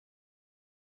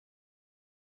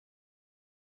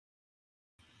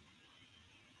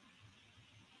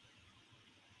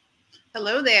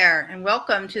Hello there, and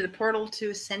welcome to the Portal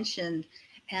to Ascension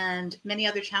and many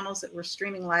other channels that we're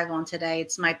streaming live on today.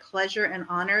 It's my pleasure and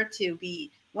honor to be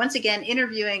once again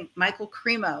interviewing Michael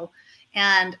Cremo.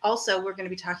 And also, we're going to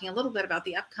be talking a little bit about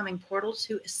the upcoming Portal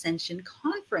to Ascension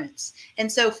conference. And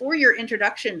so, for your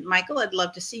introduction, Michael, I'd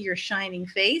love to see your shining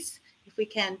face. If we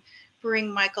can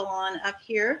bring Michael on up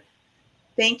here.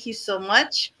 Thank you so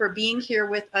much for being here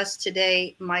with us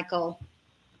today, Michael.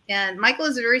 And Michael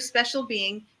is a very special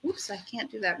being. Oops, I can't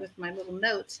do that with my little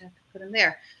notes. I have to put them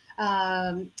there.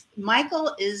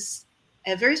 Michael is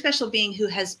a very special being who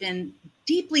has been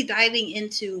deeply diving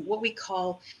into what we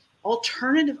call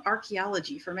alternative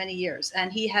archaeology for many years.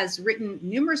 And he has written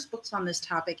numerous books on this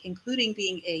topic, including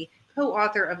being a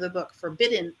co-author of the book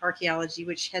Forbidden Archaeology,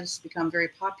 which has become very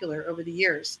popular over the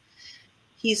years.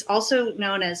 He's also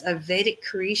known as a Vedic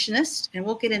creationist, and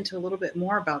we'll get into a little bit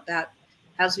more about that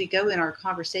as we go in our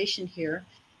conversation here.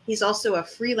 He's also a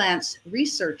freelance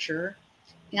researcher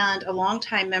and a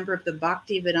longtime member of the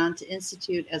Bhaktivedanta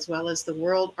Institute, as well as the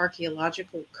World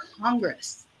Archaeological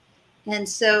Congress. And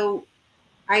so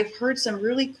I've heard some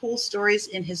really cool stories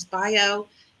in his bio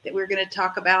that we're going to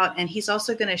talk about. And he's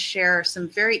also going to share some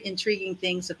very intriguing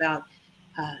things about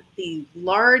the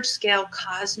large-scale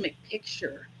cosmic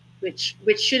picture, which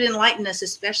should enlighten us,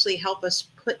 especially help us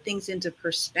put things into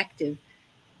perspective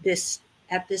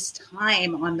at this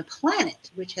time on the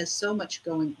planet, which has so much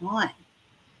going on.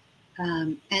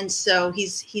 And so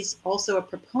he's also a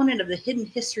proponent of the hidden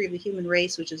history of the human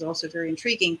race, which is also very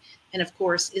intriguing. And of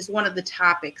course, is one of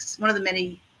the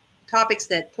many topics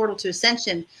that Portal to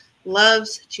Ascension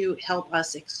loves to help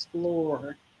us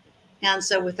explore. And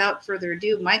so without further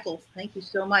ado, Michael, thank you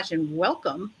so much and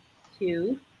welcome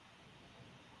to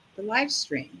the live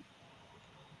stream.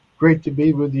 Great to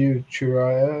be with you,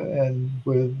 Chiraya, and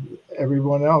with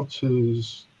everyone else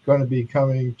who's going to be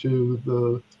coming to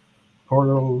the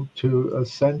Portal to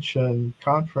Ascension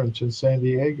conference in San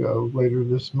Diego later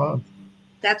this month.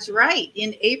 That's right.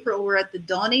 In April, we're at the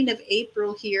dawning of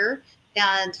April here,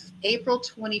 and April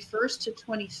 21st to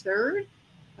 23rd.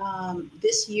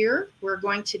 This year, we're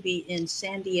going to be in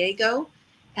San Diego,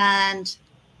 and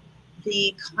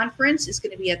the conference is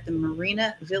going to be at the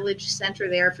Marina Village Center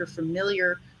there, if you're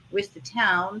familiar with the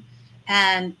town.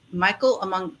 And Michael,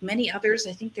 among many others,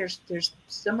 I think there's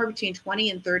somewhere between 20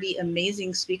 and 30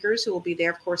 amazing speakers who will be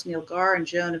there. Of course, Neil Gar and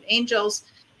Joan of Angels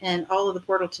and all of the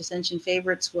Portal to Ascension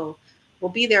favorites will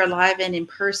be there live and in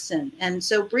person. And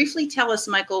so briefly tell us,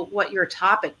 Michael, what your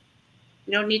topic.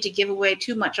 You don't need to give away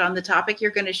too much on the topic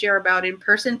you're going to share about in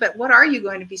person, but what are you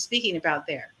going to be speaking about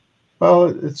there? Well,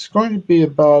 it's going to be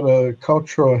about a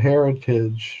cultural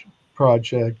heritage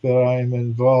project that I'm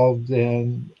involved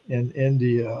in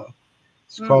India.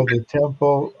 It's called the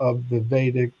Temple of the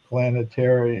Vedic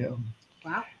Planetarium.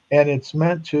 Wow. And it's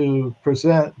meant to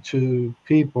present to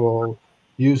people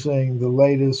using the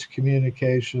latest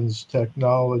communications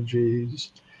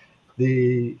technologies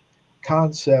the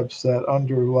concepts that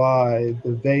underlie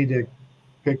the Vedic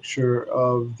picture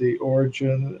of the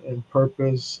origin and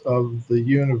purpose of the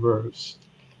universe.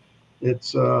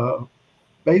 It's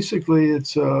basically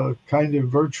it's a kind of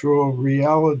virtual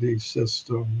reality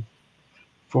system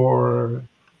for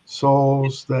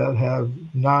souls that have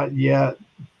not yet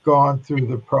gone through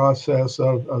the process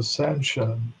of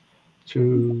ascension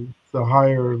to the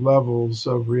higher levels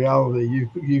of reality.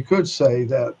 You could say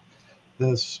that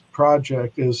this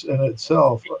project is in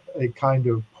itself a kind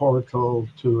of portal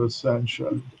to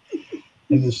ascension,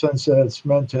 in the sense that it's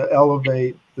meant to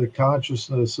elevate the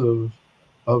consciousness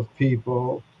of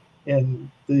people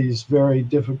in these very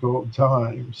difficult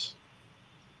times.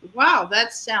 Wow,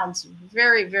 that sounds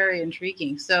very, very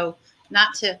intriguing. So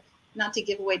not to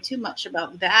give away too much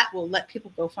about that, we'll let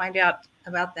people go find out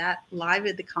about that live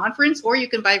at the conference, or you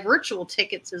can buy virtual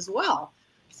tickets as well.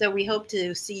 So we hope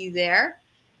to see you there,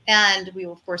 and we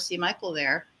will of course see Michael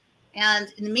there.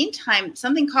 And in the meantime,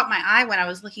 something caught my eye when I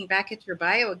was looking back at your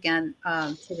bio again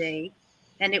today,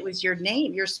 and it was your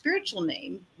name, your spiritual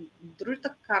name,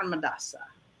 Druta Karmadasa.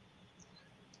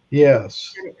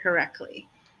 Yes. Did it correctly?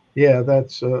 Yeah,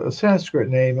 that's a Sanskrit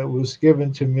name. It was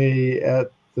given to me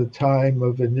at the time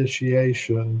of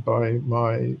initiation by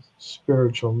my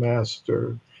spiritual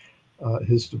master,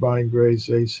 His Divine Grace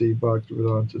A.C.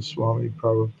 Bhaktivedanta Swami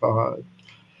Prabhupada,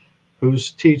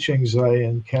 whose teachings I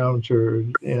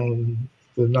encountered in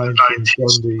the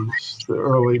 1970s, the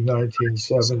early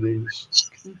 1970s.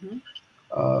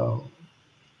 Mm-hmm.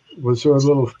 Was there a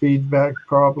little feedback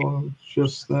problem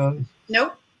just then?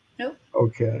 Nope.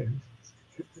 Okay.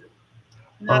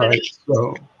 Not All right.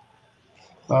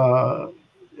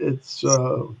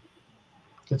 So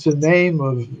it's a name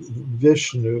of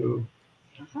Vishnu,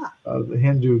 Uh-huh. the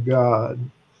Hindu god,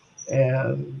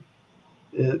 and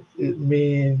it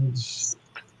means,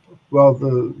 well,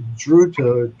 the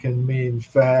Druta can mean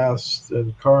fast,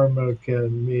 and karma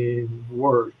can mean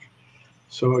work.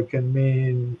 So it can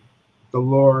mean the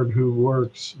Lord who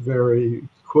works very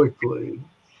quickly.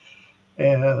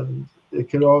 And it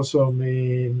could also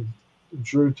mean,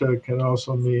 Druta can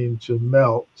also mean to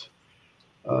melt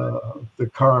the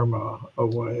karma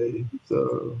away,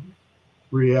 the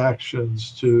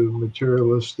reactions to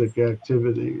materialistic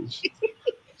activities.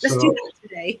 Let's do So, that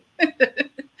today.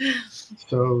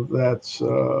 so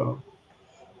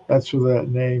that's where that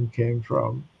name came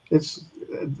from. It's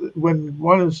when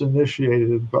one is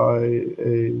initiated by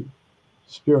a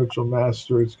spiritual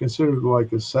master, it's considered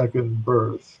like a second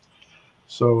birth.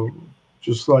 So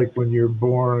just like when you're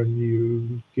born,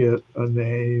 you get a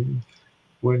name.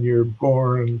 When you're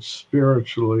born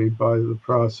spiritually by the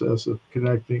process of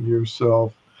connecting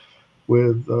yourself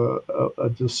with a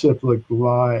disciplic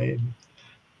line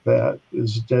that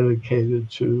is dedicated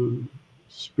to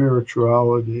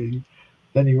spirituality,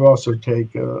 then you also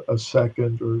take a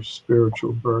second or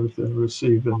spiritual birth and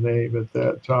receive a name at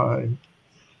that time.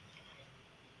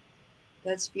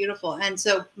 That's beautiful. And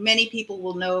so many people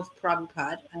will know of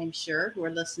Prabhupada, I'm sure, who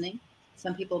are listening.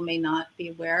 Some people may not be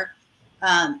aware.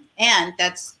 And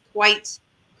that's quite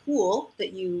cool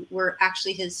that you were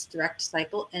actually his direct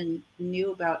disciple and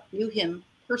knew him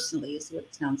personally, is what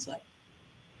it sounds like.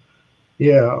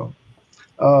 Yeah.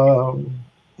 Um,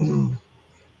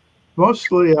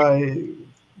 Mostly I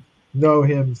know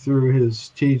him through his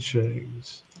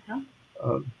teachings.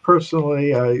 Uh-huh.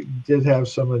 Personally, I did have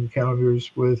some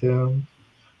encounters with him,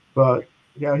 but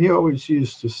he always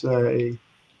used to say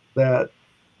that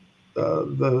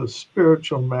the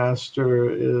spiritual master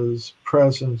is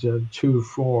present in two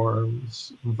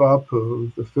forms: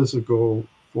 Vapu, the physical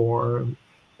form,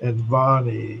 and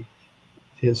Vani,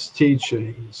 his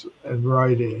teachings and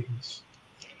writings.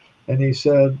 And he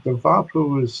said the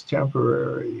Vapu is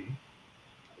temporary.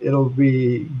 It'll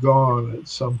be gone at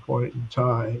some point in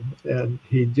time. And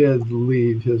he did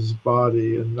leave his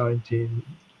body in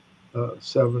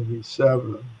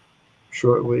 1977,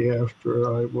 shortly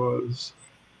after I was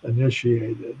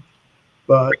initiated.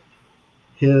 But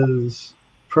his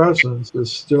presence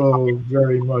is still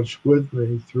very much with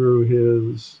me through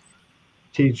his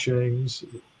teachings,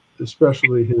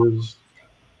 especially his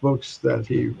books that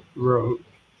he wrote.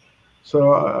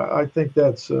 So I think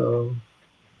that's a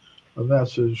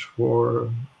message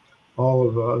for all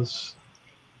of us,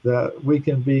 that we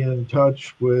can be in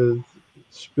touch with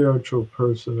spiritual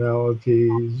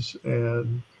personalities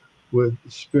and with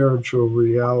spiritual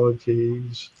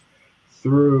realities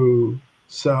through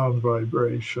sound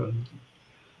vibration.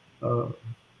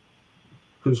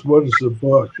 Because what is a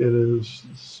book? It is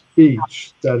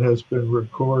speech that has been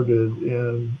recorded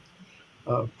in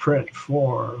print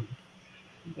form.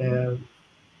 Mm-hmm. And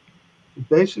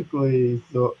basically,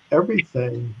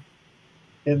 everything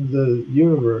in the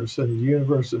universe and the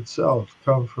universe itself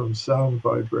come from sound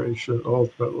vibration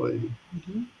ultimately.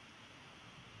 Mm-hmm.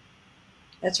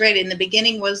 That's right. In the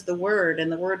beginning was the Word,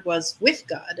 and the Word was with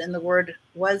God, and the Word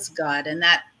was God. And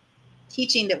that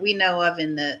teaching that we know of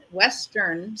in the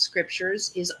Western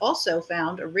scriptures is also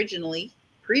found originally,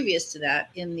 previous to that,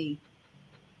 in the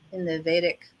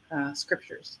Vedic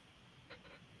scriptures.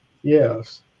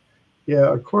 Yes.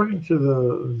 Yeah, according to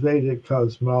the Vedic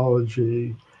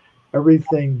cosmology,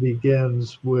 everything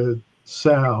begins with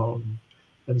sound,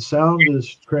 and sound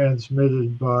is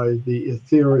transmitted by the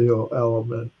ethereal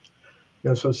element.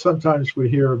 So sometimes we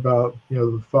hear about,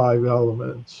 the five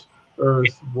elements: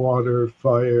 earth, water,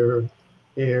 fire,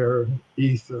 air,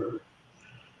 ether.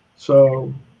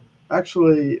 So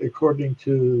actually, according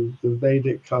to the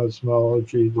Vedic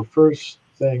cosmology, the first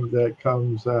thing that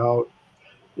comes out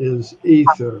is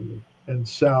ether and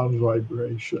sound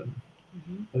vibration.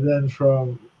 Mm-hmm. And then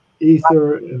from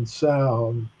ether and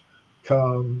sound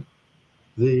come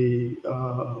the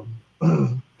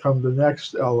come the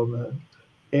next element,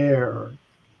 air,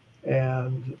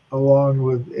 and along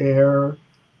with air,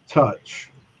 touch.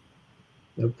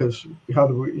 Because how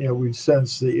do we, we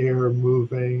sense the air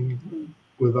moving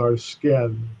with our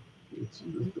skin. It's,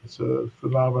 Mm-hmm. it's a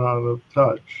phenomenon of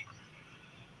touch.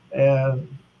 And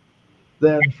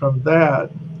then from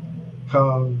that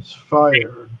comes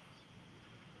fire.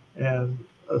 And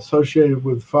associated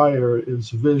with fire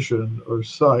is vision or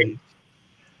sight.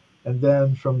 And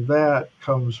then from that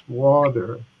comes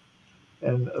water.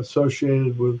 And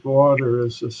associated with water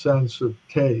is a sense of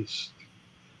taste.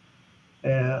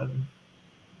 And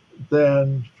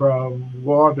then from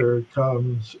water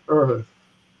comes earth.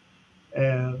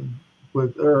 And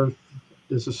with earth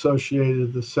is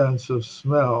associated the sense of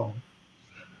smell.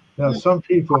 Now, Mm. some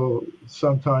people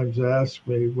sometimes ask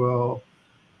me, well,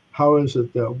 how is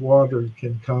it that water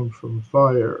can come from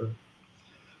fire?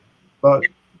 But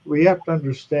we have to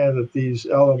understand that these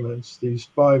elements, these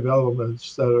five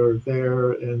elements that are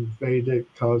there in Vedic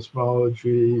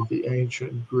cosmology, the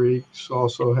ancient Greeks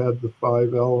also had the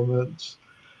five elements.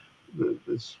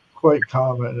 It's quite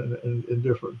common in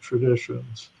different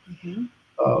traditions. Mhm.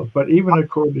 But even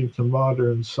according to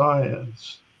modern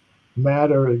science,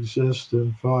 matter exists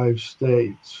in five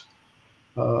states.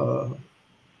 Uh,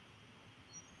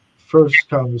 First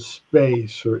comes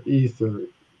space or ether.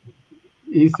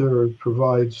 Ether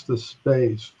provides the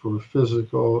space for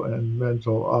physical and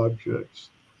mental objects.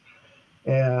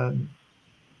 And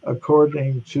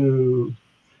according to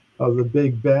the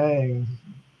Big Bang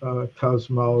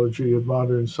cosmology of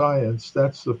modern science,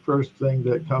 that's the first thing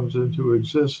that comes into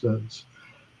existence.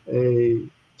 A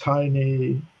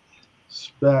tiny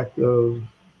speck of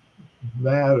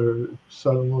matter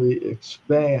suddenly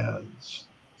expands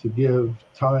to give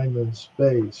time and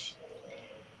space.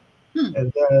 Hmm.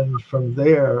 And then from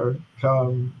there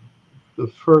come the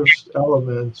first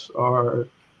elements are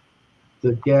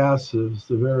the gases,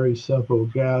 the very simple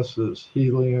gases,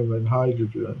 helium and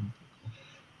hydrogen.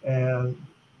 And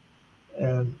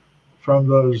and from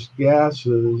those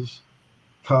gases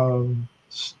come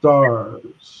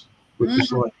stars, which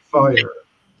is Mhm. like fire.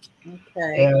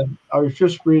 Okay. And I was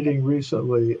just reading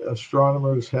recently,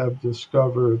 astronomers have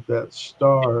discovered that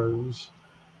stars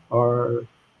are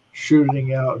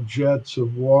shooting out jets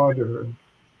of water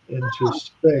into Oh,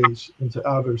 space, into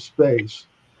outer space.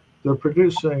 They're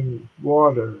producing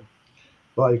water,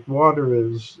 like water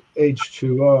is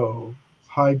H2O,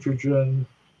 hydrogen,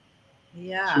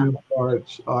 yeah. 2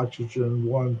 parts, oxygen,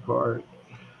 1 part.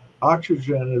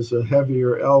 Oxygen is a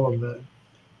heavier element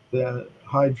than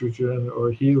hydrogen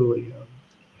or helium.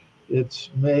 It's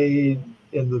made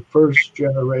in the first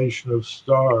generation of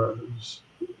stars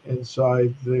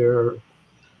inside their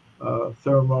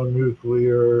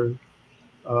thermonuclear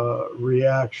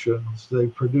reactions. They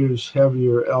produce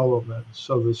heavier elements.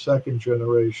 So the second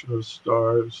generation of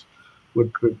stars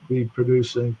would be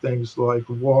producing things like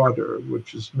water,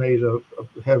 which is made of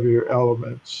heavier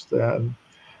elements than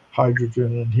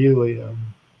hydrogen and helium,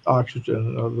 oxygen,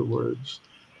 in other words.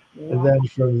 And Wow. then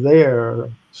from there,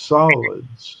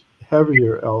 solids,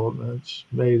 heavier elements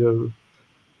made of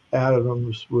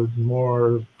atoms with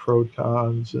more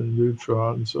protons and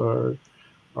neutrons are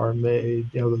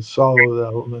made, the solid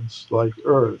elements like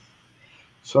Earth.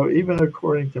 So even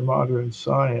according to modern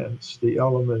science, the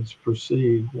elements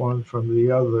proceed one from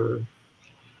the other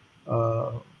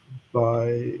uh,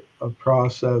 by a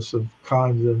process of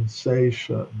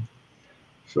condensation.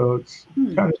 So it's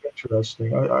Hmm. kind of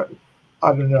interesting.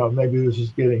 I don't know. Maybe this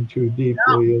is getting too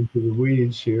deeply into the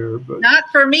weeds here, but Not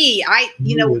for me. to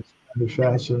me, it's kind of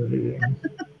fascinating.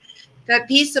 That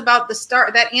piece about the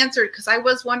star, that answered, because I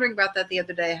was wondering about that the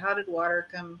other day. How did water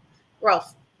come?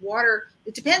 Well, water,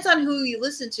 it depends on who you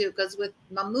listen to, because with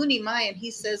Mamuni Mayan,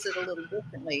 he says it a little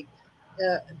differently.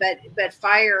 But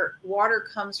fire, water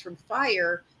comes from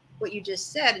fire. What you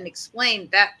just said and explained,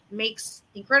 that makes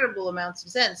incredible amounts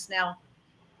of sense. Now,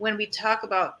 when we talk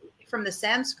about from the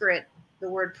Sanskrit, the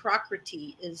word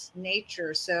prakriti is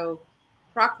nature. So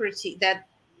prakriti, that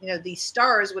these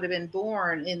stars would have been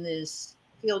born in this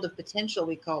field of potential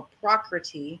we call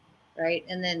prakriti, right?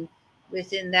 And then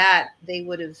within that, they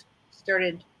would have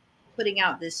started putting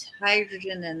out this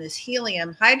hydrogen and this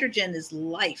helium. Hydrogen is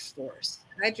life force.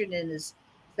 Hydrogen is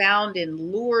found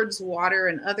in Lourdes water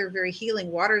and other very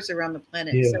healing waters around the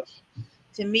planet. So Yes.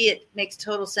 to me, it makes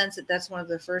total sense that that's one of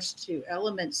the first two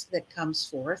elements that comes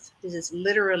forth. This is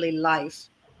literally life.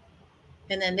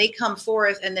 And then they come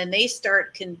forth and then they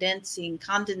start condensing,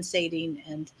 condensating,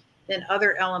 and then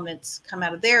other elements come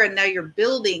out of there. And now you're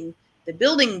building the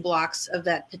building blocks of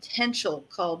that potential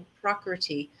called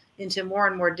prakriti into more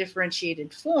and more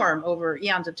differentiated form over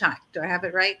eons of time. Do I have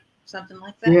it right? Something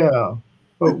like that? Yeah.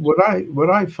 But what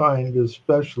I find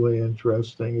especially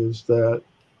interesting is that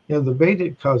the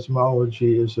Vedic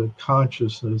cosmology is a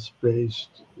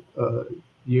consciousness-based uh,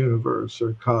 universe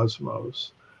or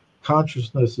cosmos.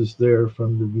 Consciousness is there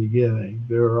from the beginning.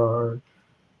 There are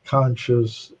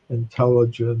conscious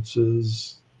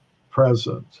intelligences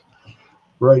present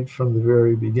right from the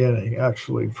very beginning,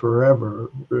 actually forever,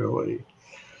 really.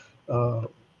 Uh,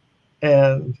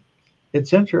 and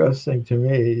it's interesting to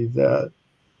me that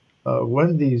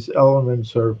when these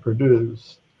elements are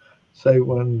produced, say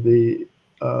when the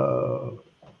uh,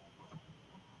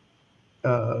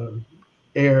 uh,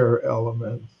 air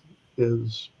element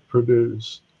is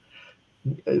produced,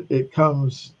 it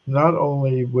comes not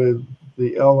only with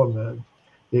the element,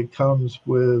 it comes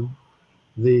with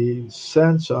the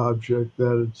sense object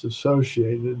that it's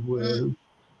associated with,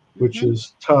 which Mm-hmm.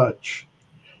 is touch.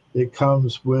 It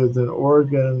comes with an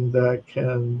organ that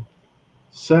can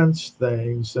sense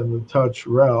things in the touch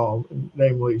realm,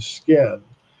 namely skin.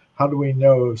 How do we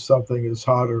know if something is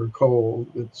hot or cold?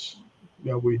 It's,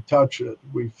 we touch it,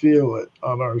 we feel it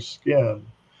on our skin.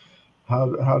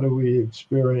 How do we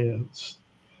experience,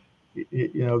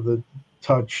 the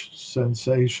touch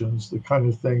sensations, the kind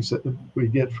of things that we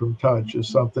get from touch? Is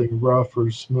something rough or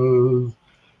smooth,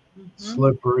 Mm-hmm.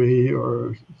 slippery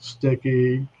or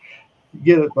sticky? You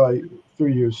get it by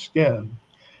through your skin.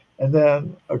 And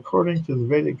then, according to the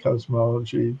Vedic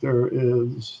cosmology, there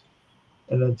is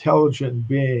an intelligent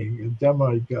being, a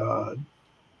demigod,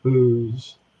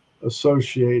 who's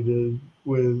associated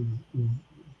with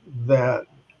that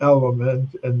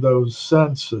element and those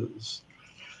senses.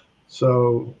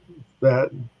 So,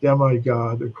 that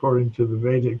demigod, according to the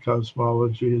Vedic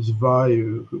cosmology, is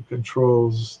Vayu, who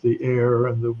controls the air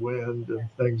and the wind and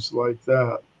things like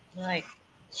that. Right.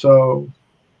 So,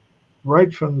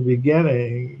 right from the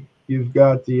beginning, you've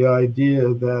got the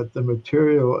idea that the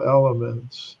material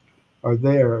elements are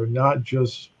there not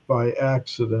just by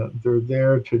accident, they're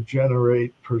there to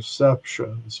generate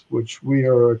perceptions, which we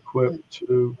are equipped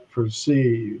to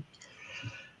perceive.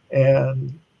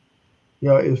 And,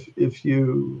 if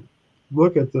you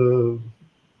look at the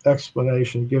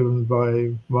explanation given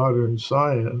by modern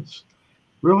science,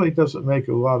 really doesn't make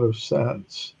a lot of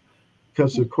sense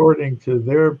because according to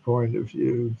their point of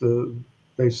view,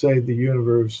 they say the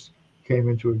universe came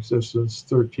into existence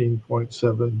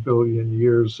 13.7 billion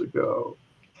years ago,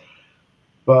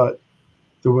 but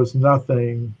there was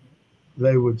nothing,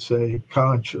 they would say,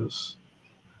 conscious.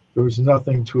 There was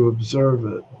nothing to observe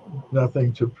it,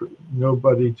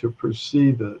 nobody to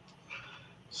perceive it.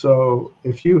 So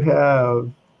if you have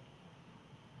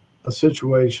a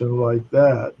situation like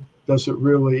that, does it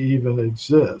really even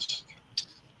exist?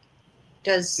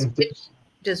 Does If which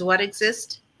does what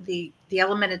exist? The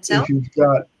element itself? if you've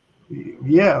got,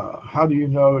 yeah, how do you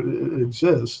know it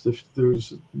exists if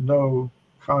there's no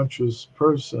conscious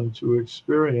person to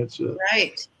experience it?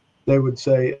 Right. They would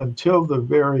say until the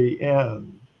very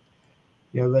end.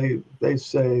 They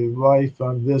say life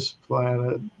on this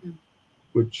planet, Mhm.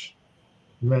 which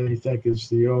many think is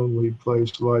the only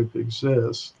place life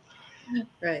exists,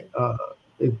 Right. uh,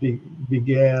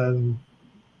 began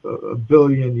a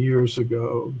billion years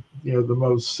ago. The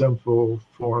most simple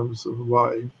forms of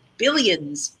life.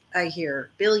 Billions, I hear.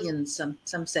 Billions,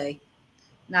 some say.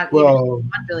 Not even Well,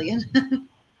 1 billion.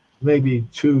 maybe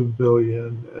 2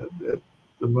 billion at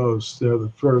the most. They're the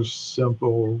first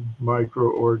simple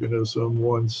microorganism,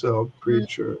 one-celled Mm,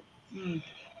 creature, mm,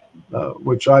 mhm.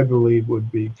 which I believe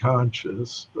would be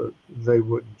conscious, but they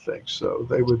wouldn't think so.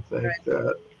 They would think Right.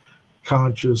 that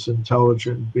conscious,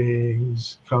 intelligent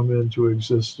beings come into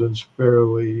existence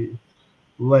fairly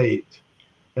late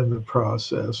in the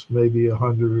process, maybe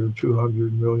 100 or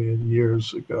 200 million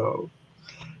years ago.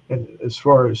 And as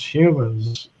far as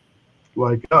humans,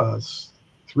 like us,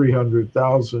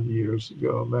 300,000 years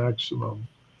ago maximum.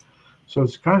 So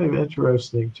it's kind of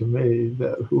interesting to me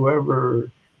that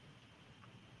whoever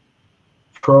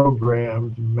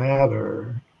programmed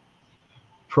matter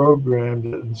programmed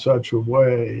it in such a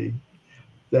way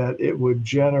that it would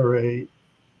generate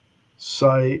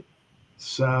sight,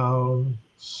 sound,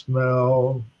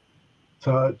 smell,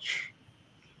 touch.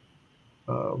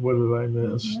 What did I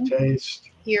miss? Mhm. Taste,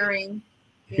 Hearing.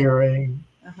 Yeah. hearing.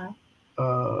 Uh-huh.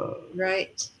 Uh,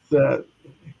 Right. that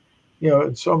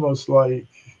it's almost like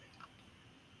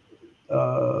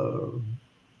uh,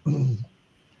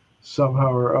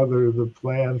 somehow or other the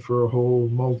plan for a whole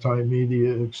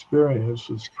multimedia experience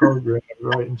was programmed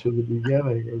right into the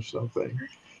beginning or something.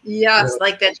 Yes, Yeah,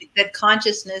 like that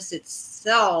consciousness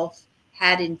itself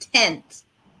had intent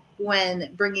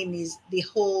when bringing the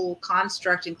whole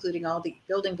construct, including all the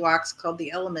building blocks called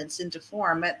the elements, into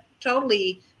form. It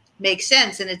totally makes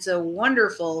sense, and it's a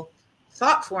wonderful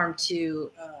thought form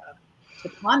to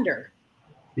ponder.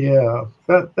 yeah.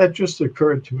 That just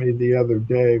occurred to me the other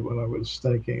day when I was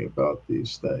thinking about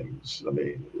these things. I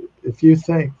mean, if you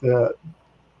think that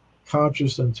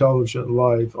conscious intelligent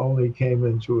life only came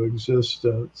into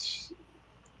existence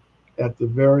at the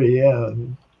very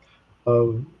end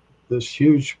of this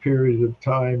huge period of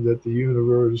time that the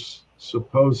universe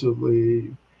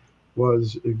supposedly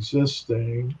was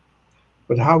existing.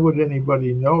 But how would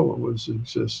anybody know it was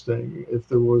existing if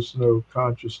there was no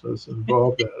consciousness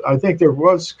involved in it? I think there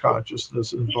was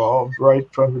consciousness involved right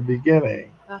from the beginning.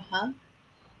 Uh huh.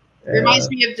 Reminds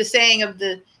And me of the saying of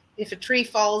if a tree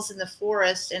falls in the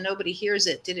forest and nobody hears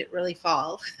it, did it really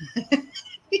fall?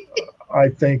 I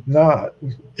think not,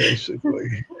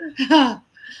 basically.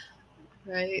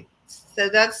 Right. So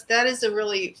that is a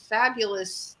really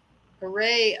fabulous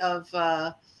array of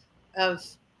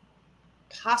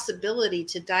possibility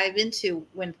to dive into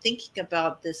when thinking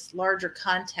about this larger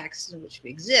context in which we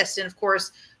exist. And of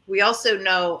course, we also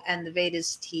know, and the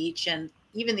Vedas teach, and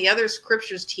even the other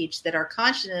scriptures teach, that our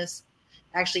consciousness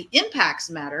actually impacts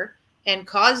matter and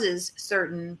causes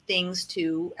certain things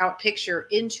to outpicture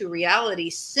into reality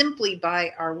simply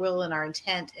by our will and our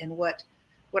intent, and what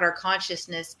our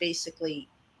consciousness basically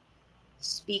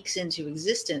speaks into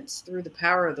existence through the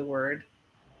power of the word.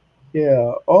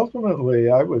 Yeah, ultimately,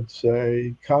 I would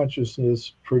say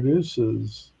consciousness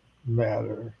produces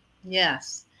matter.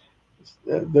 Yes.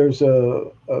 There's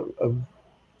a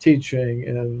teaching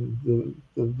in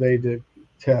the Vedic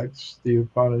text, the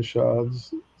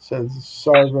Upanishads, says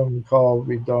Sarvam Kal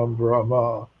Vidam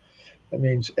Brahma. That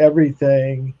means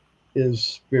everything is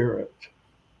spirit.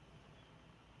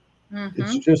 It's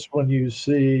Mm-hmm. just when you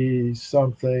see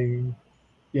something,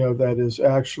 that is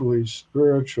actually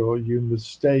spiritual, you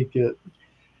mistake it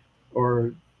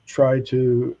or try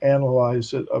to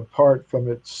analyze it apart from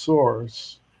its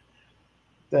source,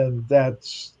 then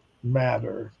that's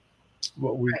matter,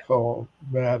 what we Right. call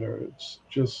matter. It's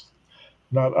just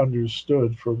not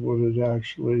understood for what it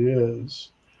actually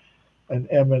is, an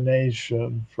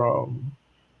emanation from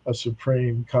a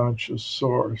supreme conscious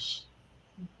source.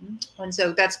 Mm-hmm. And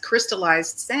so that's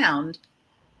crystallized sound.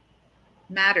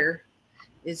 Matter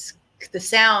is the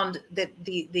sound that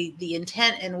the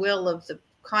intent and will of the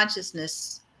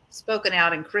consciousness spoken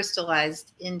out and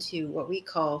crystallized into what we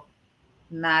call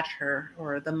matter,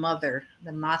 or the matter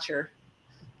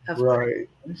of Right.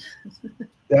 creation.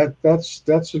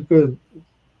 That's a good.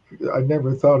 I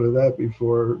never thought of that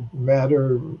before.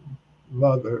 Matter,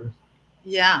 mother.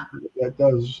 Yeah. That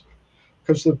does,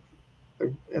 because in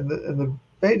the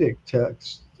Vedic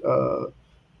text,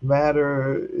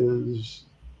 matter is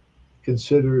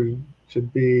considered to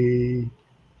be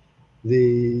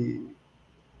the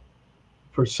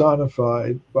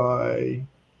personified by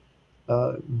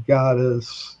uh,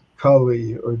 goddess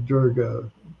Kali or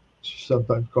Durga,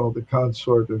 sometimes called the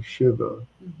consort of Shiva.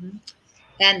 Mm-hmm.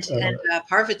 And Uh,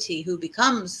 Parvati, who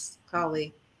becomes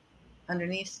Kali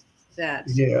underneath that.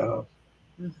 yeah,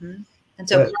 Mm-hmm. And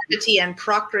so that Parvati and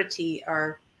Prakriti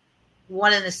are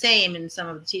one and the same in some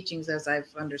of the teachings as I've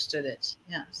understood it.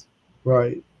 Yes.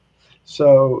 right.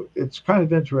 So it's kind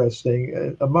of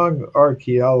interesting among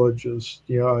archaeologists.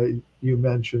 You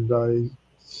mentioned I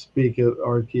speak at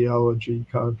archaeology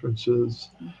conferences.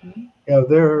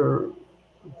 Mm-hmm.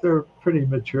 They're pretty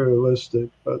materialistic,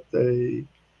 but they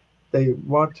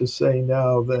want to say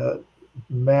now that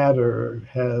matter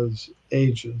has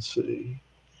agency,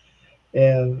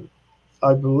 and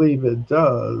I believe it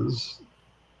does,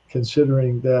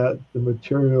 considering that the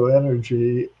material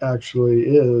energy actually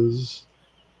is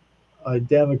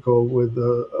identical with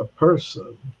a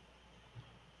person,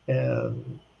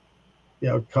 and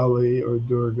Kali or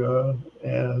Durga,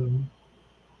 and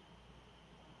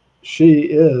she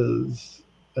is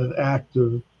an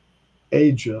active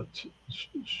agent.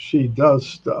 She does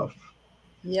stuff.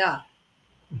 Yeah.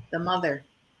 The mother,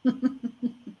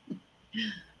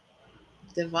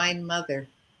 divine mother.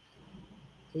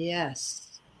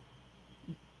 Yes.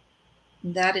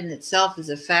 That in itself is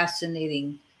a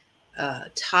fascinating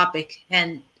topic.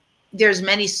 And there's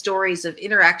many stories of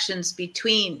interactions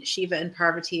between Shiva and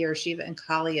Parvati, or Shiva and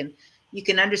Kali, and you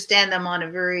can understand them on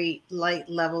a very light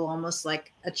level, almost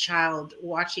like a child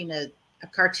watching a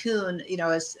cartoon,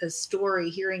 a story,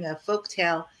 hearing a folk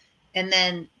tale. And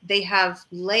then they have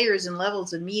layers and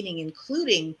levels of meaning,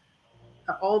 including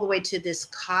all the way to this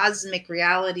cosmic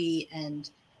reality and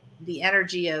the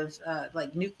energy of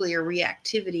like nuclear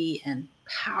reactivity and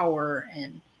power,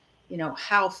 and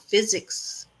how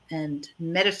physics and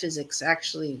metaphysics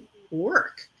actually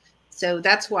work. So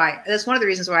that's one of the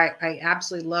reasons why I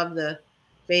absolutely love the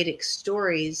Vedic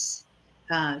stories,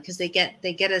 because they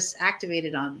get us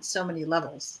activated on so many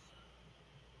levels.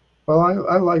 Well,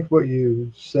 I like what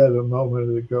you said a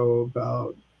moment ago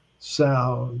about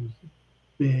sound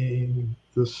being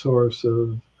the source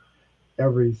of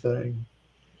everything.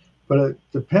 But it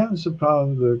depends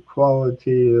upon the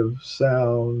quality of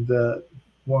sound that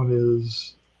one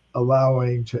is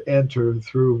allowing to enter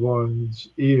through one's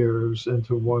ears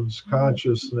into one's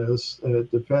consciousness, and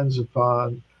it depends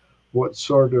upon what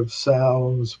sort of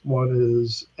sounds one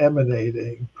is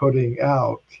emanating, putting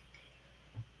out,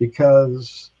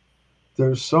 because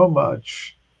there's so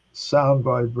much sound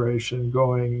vibration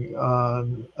going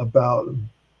on about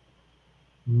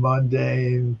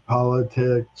mundane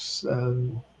politics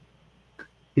and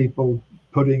people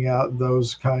putting out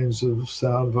those kinds of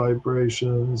sound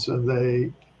vibrations, and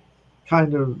they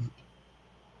kind of,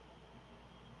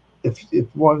 if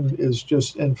one is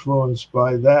just influenced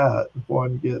by that,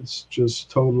 one gets just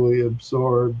totally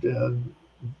absorbed in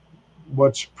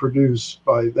what's produced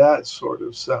by that sort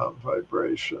of sound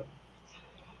vibration.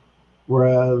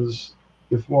 Whereas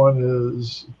if one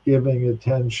is giving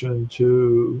attention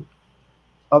to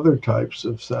other types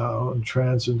of sound,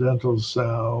 transcendental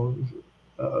sound,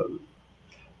 uh,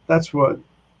 that's what,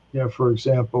 for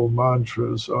example,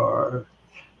 mantras are.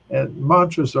 And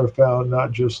mantras are found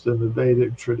not just in the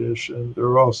Vedic tradition,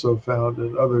 they're also found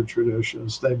in other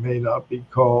traditions. They may not be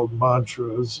called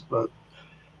mantras, but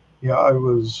I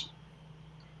was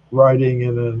riding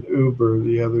in an Uber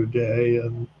the other day,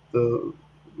 and the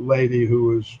lady who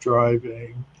was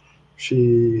driving,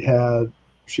 she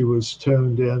was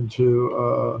tuned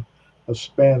into a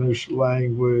Spanish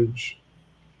language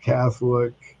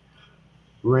Catholic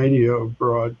radio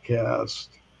broadcast,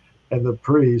 and the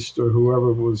priest or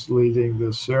whoever was leading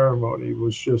the ceremony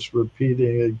was just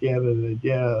repeating again and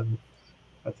again,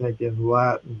 I think in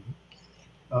Latin,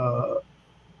 uh,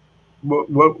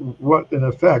 what in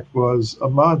effect was a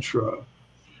mantra.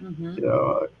 Mm-hmm. You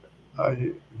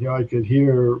know, I could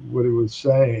hear what he was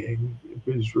saying.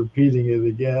 He was repeating it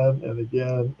again and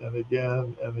again and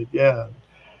again and again,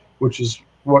 which is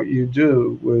what you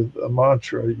do with a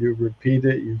mantra. You repeat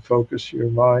it, you focus your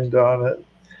mind on it,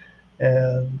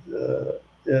 and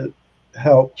it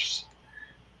helps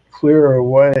clear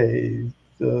away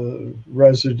the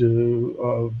residue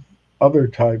of other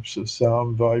types of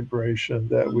sound vibration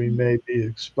that we Mm-hmm. may be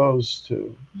exposed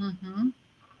to. Mm-hmm.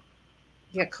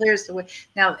 Yeah, clears the way.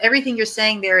 Now, everything you're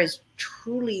saying there is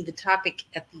truly the topic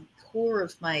at the core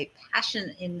of my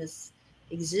passion in this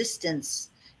existence,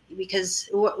 because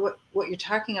what you're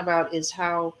talking about is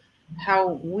how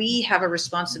we have a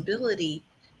responsibility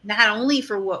not only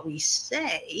for what we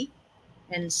say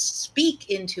and speak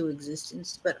into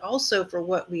existence, but also for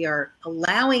what we are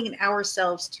allowing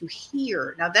ourselves to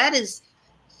hear. Now, that is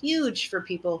huge for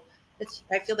people.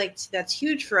 I feel like that's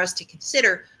huge for us to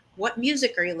consider. What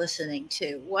music are you listening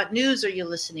to? What news are you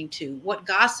listening to? What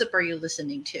gossip are you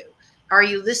listening to? Are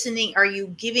you listening? Are you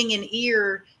giving an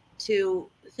ear to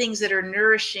things that are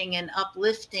nourishing and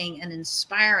uplifting and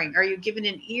inspiring? Are you giving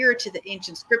an ear to the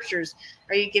ancient scriptures?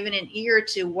 Are you giving an ear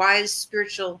to wise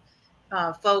spiritual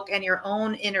folk and your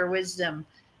own inner wisdom?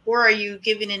 Or are you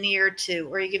giving an ear to,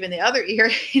 or are you giving the other ear?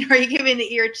 Are you giving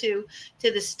the ear to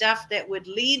the stuff that would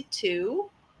lead to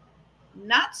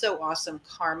not so awesome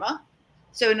karma?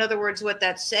 So, in other words, what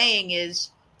that's saying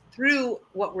is through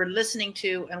what we're listening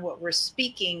to and what we're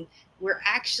speaking, we're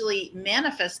actually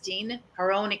manifesting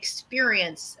our own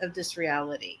experience of this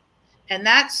reality. And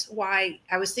that's why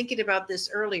I was thinking about this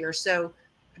earlier. So,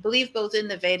 I believe both in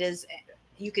the Vedas,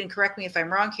 you can correct me if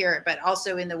I'm wrong here, but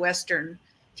also in the Western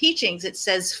teachings, it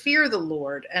says, fear the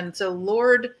Lord. And so,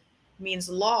 Lord means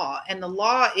law, and the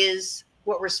law is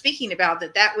what we're speaking about,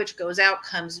 that which goes out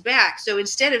comes back. So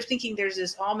instead of thinking there's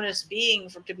this ominous being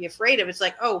to be afraid of, it's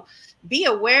like, oh, be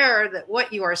aware that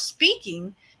what you are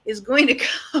speaking is going to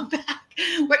come back.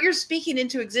 What you're speaking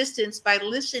into existence by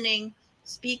listening,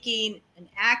 speaking, and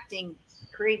acting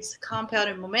creates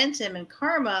compounded momentum, and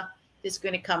karma is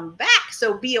going to come back.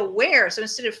 So be aware. So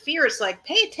instead of fear, it's like,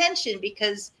 pay attention,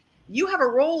 because you have a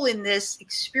role in this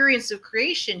experience of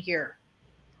creation here.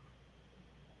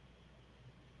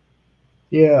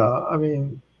 Yeah, I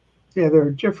mean, yeah, there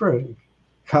are different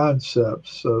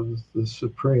concepts of the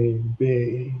supreme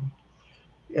being.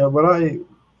 And what I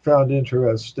found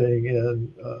interesting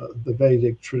in the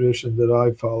Vedic tradition that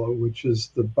I follow, which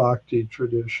is the Bhakti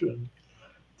tradition,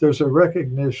 there's a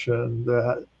recognition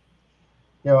that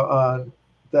on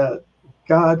that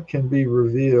God can be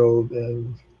revealed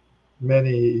in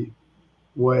many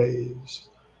ways.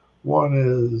 One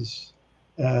is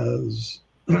as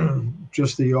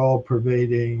just the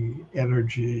all-pervading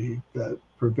energy that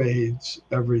pervades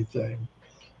everything.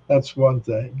 That's one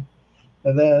thing.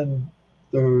 And then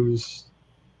there's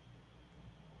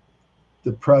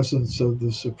the presence of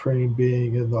the Supreme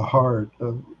Being in the heart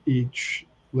of each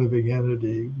living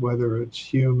entity, whether it's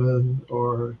human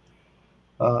or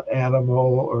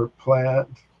animal or plant,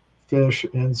 fish,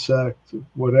 insect,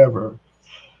 whatever.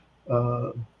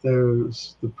 Uh,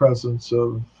 there's the presence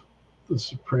of the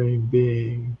Supreme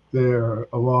Being there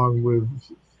along with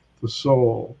the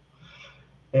soul.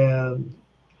 And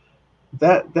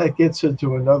that gets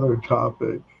into another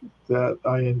topic that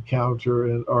I encounter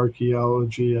in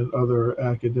archaeology and other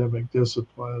academic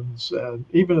disciplines, and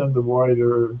even in the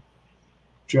wider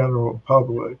general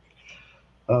public.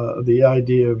 the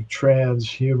idea of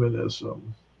transhumanism,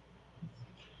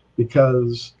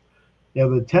 because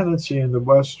the tendency in the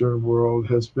Western world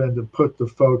has been to put the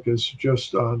focus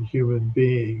just on human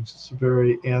beings. It's a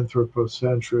very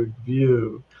anthropocentric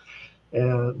view.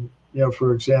 And,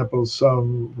 for example,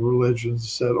 some religions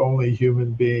said only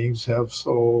human beings have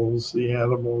souls. The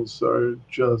animals are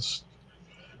just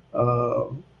uh,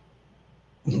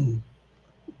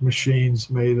 machines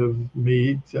made of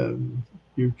meat, and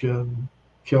you can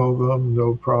kill them,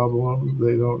 no problem.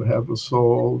 They don't have a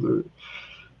soul.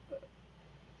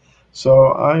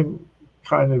 So I'm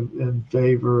kind of in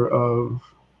favor of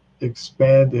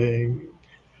expanding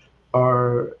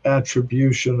our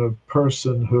attribution of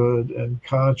personhood and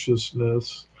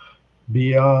consciousness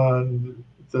beyond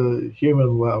the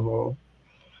human level,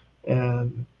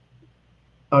 and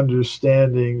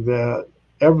understanding that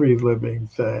every living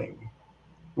thing,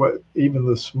 what even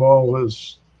the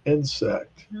smallest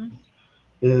insect, Mhm.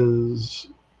 is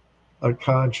a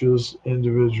conscious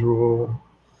individual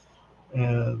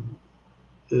and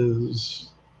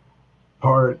is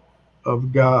part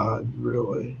of God,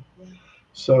 really. Yeah.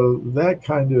 So that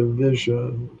kind of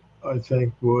vision, I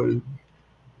think, would,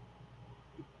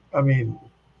 I mean,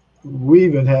 we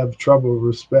even have trouble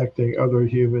respecting other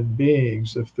human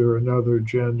beings if they're another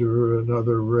gender,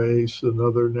 another race,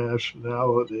 another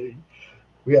nationality.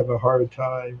 We have a hard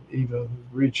time even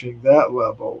reaching that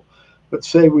level. But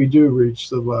say we do reach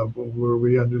the level where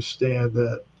we understand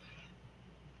that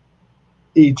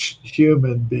each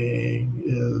human being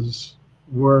is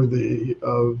worthy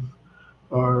of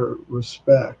our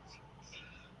respect.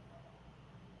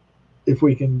 If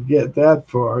we can get that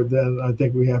far, then I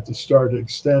think we have to start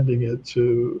extending it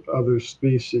to other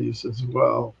species as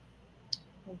well.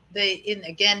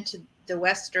 Again, to the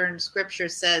Western scripture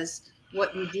says,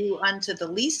 "What you do unto the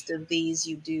least of these,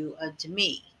 you do unto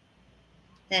me."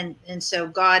 And so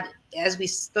God, as we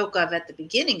spoke of at the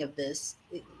beginning of this,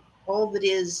 all that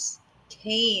is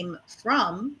came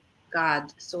from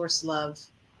God, source love,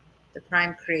 the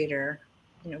prime creator,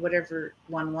 whatever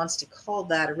one wants to call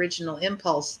that original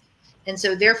impulse. And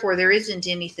so therefore there isn't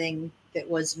anything that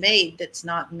was made that's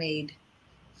not made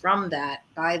from that,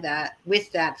 by that,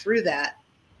 with that, through that.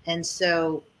 And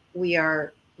so we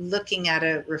are looking at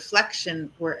a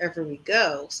reflection wherever we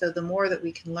go. So the more that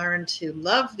we can learn to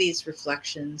love these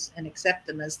reflections and accept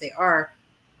them as they are,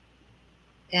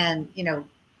 and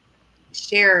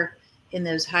share in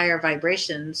those higher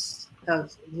vibrations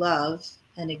of love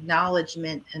and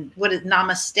acknowledgement, and what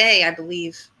namaste, I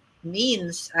believe,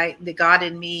 means, the God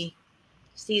in me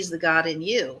sees the God in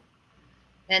you.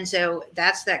 And so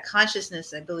that's that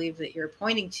consciousness, I believe, that you're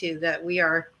pointing to, that we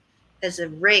are, as a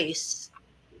race,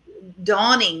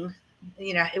 dawning,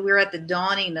 we're at the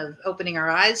dawning of opening our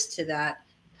eyes to that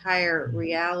higher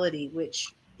reality,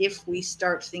 which, if we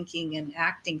start thinking and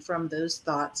acting from those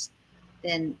thoughts,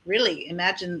 then really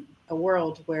imagine a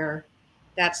world where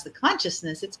that's the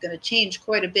consciousness. It's going to change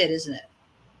quite a bit, isn't it?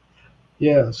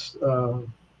 Yes,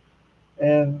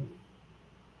 and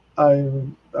I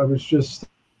was just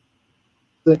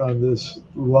thinking on this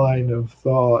line of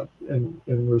thought in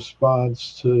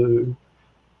response to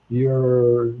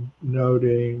your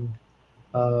noting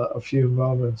a few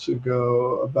moments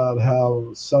ago about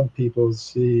how some people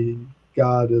see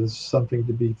God as something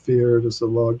to be feared, as a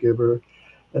lawgiver,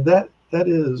 and that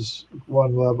is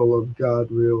one level of God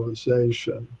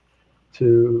realization,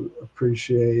 to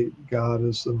appreciate God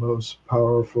as the most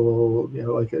powerful,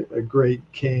 like a great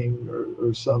king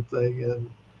or something.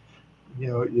 And,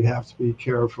 you have to be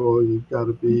careful. You've got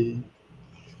to be,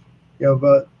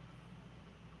 but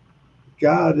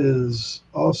God is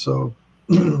also,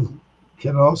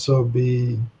 can also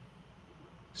be,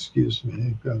 excuse me,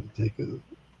 I've got to take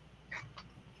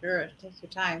Sure, take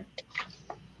your time.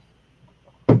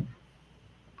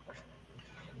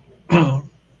 a,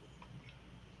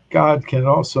 God can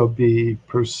also be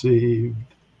perceived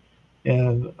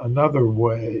in another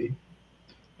way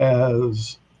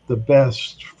as the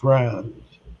best friend,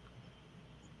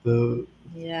 the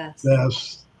Yes.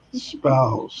 best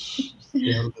spouse,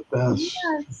 the best,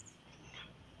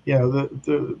 Yes.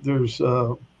 there's,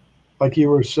 like you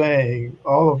were saying,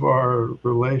 all of our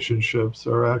relationships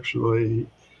are actually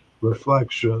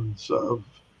reflections of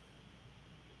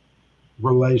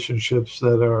relationships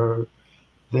that are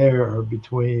there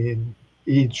between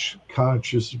each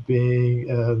conscious being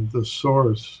and the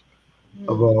source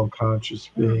of Mm. all conscious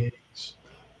Mm. beings,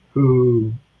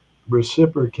 who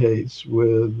reciprocates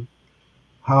with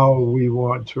how we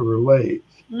want to relate.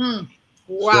 Mm.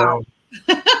 Wow.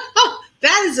 So,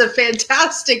 That is a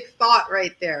fantastic thought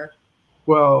right there.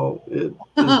 well,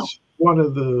 it's one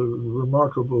of the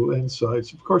remarkable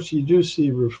insights. Of course, you do see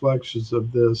reflections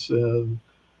of this in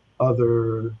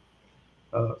other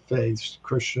faiths,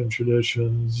 Christian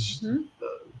traditions, Hmm.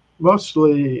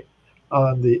 mostly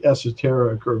on the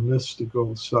esoteric or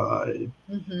mystical side.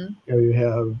 Hmm. You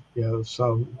have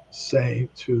some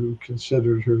saint who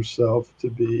considered herself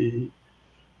to be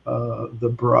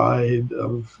the bride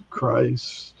of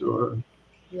Christ, or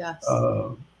Yes.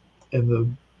 uh, in the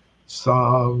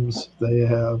Psalms they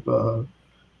have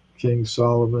King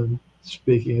Solomon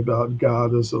speaking about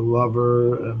God as a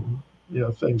lover, and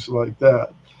things like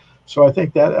that. So I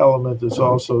think that element is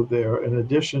also there, in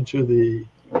addition to the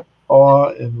awe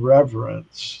and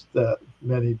reverence that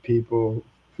many people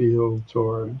feel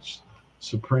towards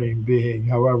Supreme Being,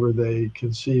 however they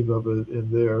conceive of it in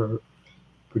their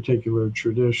particular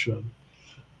tradition.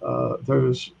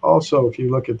 There's also, if you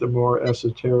look at the more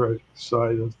esoteric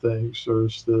side of things,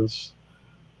 there's this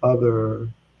other,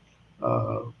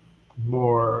 uh,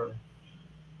 more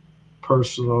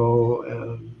personal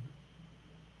and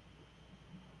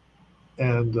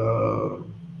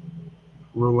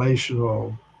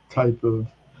relational type of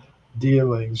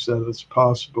dealings that it's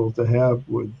possible to have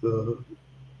with the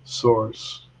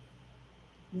source.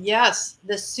 Yes,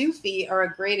 the Sufi are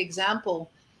a great example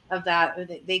of that.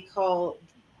 They call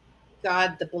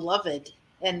God the beloved,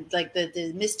 and like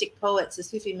the mystic poets, the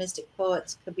Sufi mystic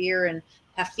poets, Kabir and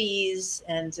Hafiz,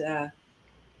 and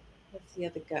what's the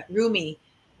other guy, Rumi.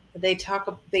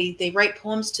 They write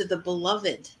poems to the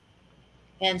beloved.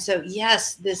 And so,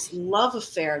 yes, this love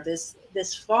affair, this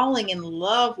falling in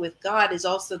love with God, is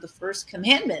also the first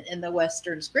commandment in the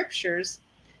Western scriptures.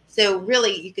 So,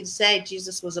 really, you could say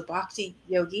Jesus was a bhakti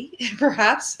yogi,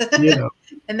 perhaps, Yeah,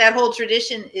 and that whole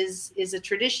tradition is a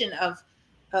tradition of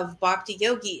bhakti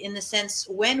yogi, in the sense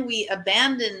when we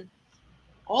abandon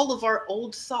all of our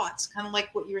old thoughts, kind of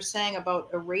like what you were saying about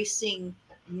erasing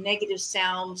negative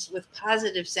sounds with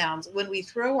positive sounds. When we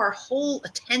throw our whole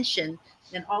attention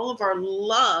and all of our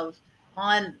love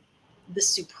on the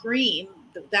supreme,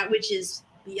 that which is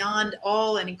beyond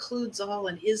all and includes all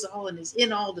and is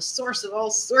in all, the source of all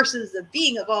sources, the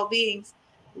being of all beings,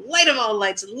 light of all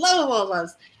lights, love of all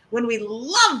loves. When we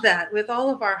love that with all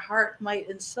of our heart, might,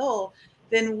 and soul,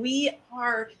 then we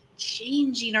are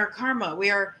changing our karma. We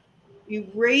are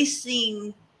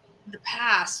erasing the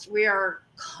past. We are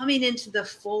coming into the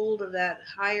fold of that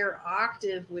higher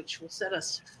octave, which will set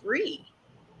us free.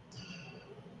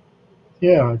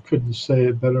 yeah, I couldn't say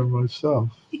it better myself.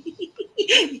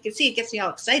 You can see it gets me all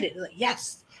excited. Like,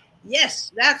 yes,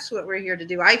 yes, that's what we're here to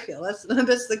do. I feel that's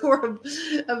the core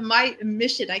of my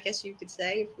mission, I guess you could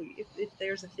say, if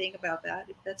there's a thing about that,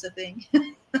 if that's a thing.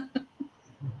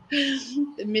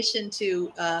 The mission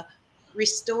to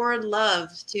restore love,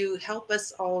 to help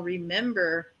us all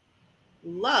remember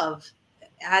love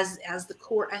as the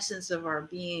core essence of our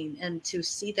being, and to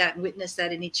see that and witness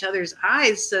that in each other's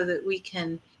eyes, so that we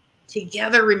can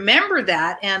together remember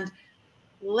that and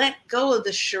let go of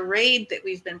the charade that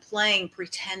we've been playing,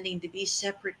 pretending to be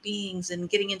separate beings and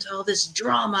getting into all this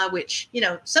drama, which,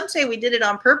 some say we did it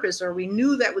on purpose, or we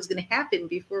knew that was going to happen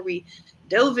before we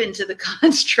dove into the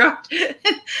construct.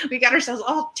 We got ourselves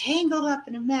all tangled up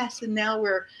in a mess, and now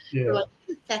we're Yeah. like,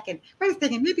 wait a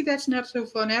second, maybe that's not so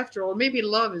fun after all. Maybe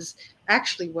love is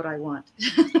actually what I want.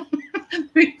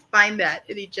 We find that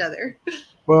in each other.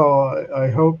 Well, I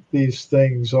hope these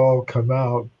things all come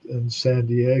out in San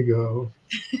Diego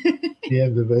the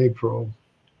end of April.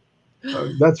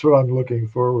 That's what I'm looking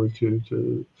forward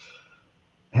to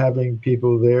having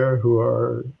people there who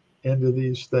are into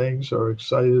these things, are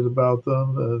excited about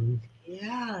them, and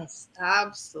Yes, let's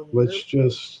absolutely.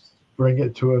 just bring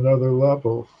it to another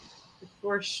level.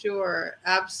 For sure.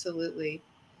 Absolutely.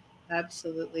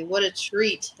 Absolutely. What a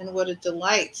treat and what a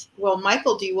delight. Well,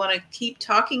 Michael, do you want to keep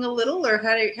talking a little, or how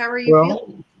are you feeling?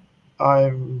 Well,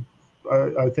 I'm.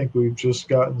 I think we've just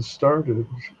gotten started.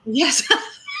 Yes,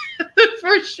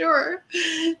 for sure.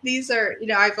 These are,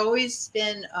 I've always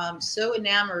been so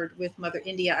enamored with Mother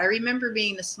India. I remember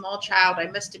being a small child. I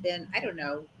must have been, I don't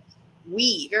know,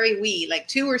 very wee, like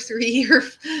 2 or 3 or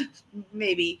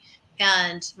maybe.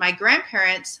 And my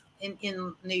grandparents in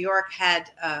New York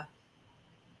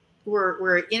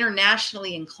were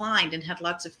internationally inclined and had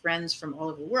lots of friends from all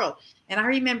over the world. And I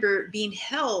remember being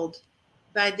held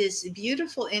by this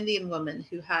beautiful Indian woman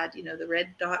who had, the red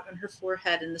dot on her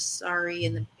forehead and the sari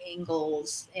and the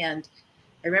bangles. And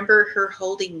I remember her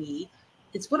holding me.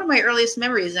 It's one of my earliest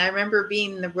memories. And I remember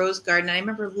being in the rose garden. I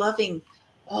remember loving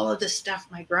all of the stuff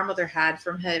my grandmother had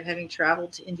from having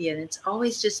traveled to India. And it's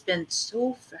always just been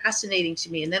so fascinating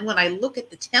to me. And then when I look at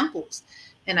the temples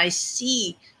and I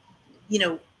see, you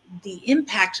know, the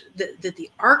impact that the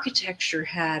architecture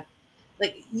had,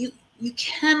 like you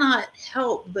cannot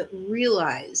help but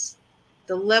realize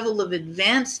the level of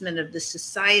advancement of the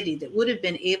society that would have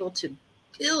been able to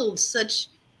build such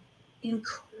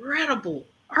incredible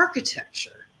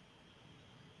architecture.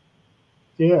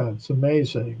 Yeah, it's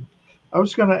amazing. I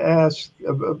was going to ask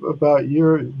about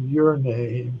your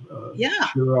name, Yeah.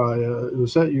 Shariah.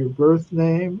 Was that your birth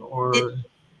name, It, or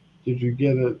did you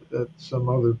get it at some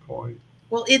other point?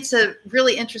 well, it's a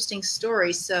really interesting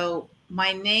story. So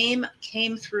my name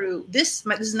came through this.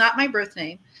 This is not my birth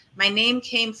name. My name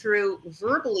came through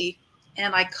verbally,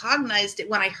 and I cognized it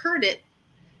when I heard it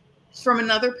from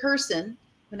another person.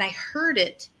 When I heard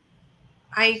it,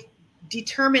 I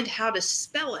determined how to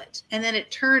spell it. And then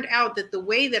it turned out that the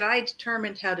way that I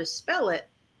determined how to spell it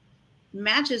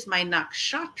matches my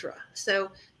nakshatra.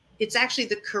 So it's actually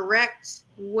the correct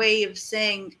way of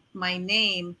saying my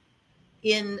name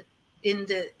in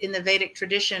the Vedic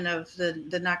tradition of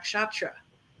the nakshatra.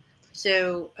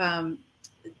 So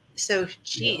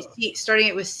starting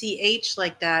it with CH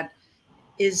like that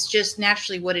is just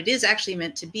naturally what it is actually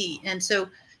meant to be. And so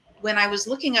when I was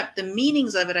looking up the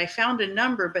meanings of it, I found a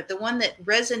number, but the one that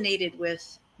resonated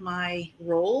with my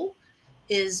role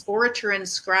is orator and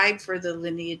scribe for the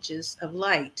lineages of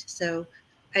light. So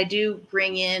I do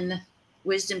bring in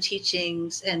wisdom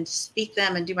teachings and speak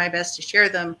them and do my best to share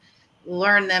them,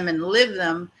 learn them and live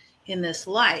them in this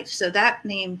life. So that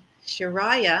name,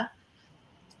 Shariah,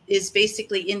 is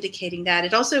basically indicating that.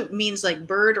 It also means like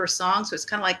bird or song. So it's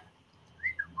kind of like,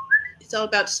 it's all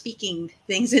about speaking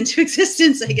things into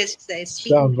existence, I guess you say.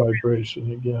 Sound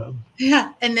vibration again.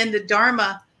 Yeah. And then the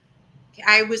Dharma,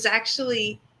 I was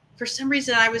actually, for some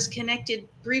reason, I was connected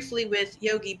briefly with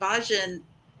Yogi Bhajan,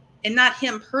 and not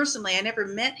him personally. I never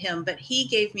met him, but he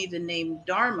gave me the name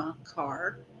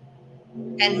Dharmakar.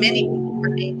 And many people were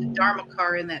named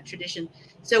Dharmakar in that tradition.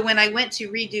 So when I went to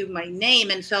redo my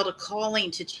name and felt a calling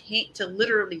to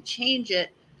literally change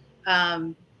it,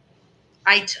 I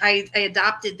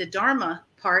adopted the Dharma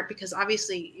part, because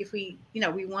obviously if we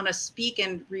want to speak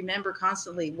and remember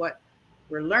constantly what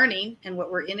we're learning and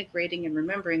what we're integrating and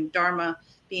remembering, Dharma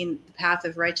being the path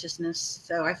of righteousness.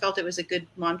 So I felt it was a good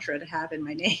mantra to have in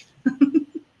my name.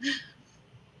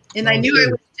 And I knew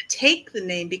I was to take the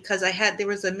name because there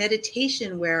was a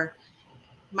meditation where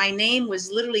my name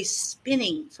was literally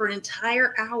spinning for an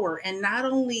entire hour. And not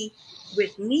only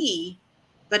with me,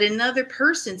 but another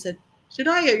person said,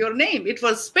 Shariah, your name, it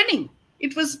was spinning.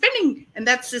 It was spinning. And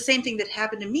that's the same thing that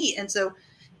happened to me. And so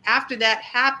after that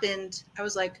happened, I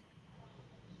was like,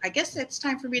 I guess it's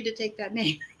time for me to take that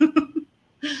name.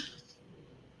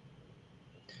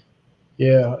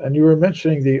 Yeah, and you were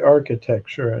mentioning the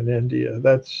architecture in India.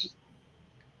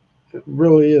 It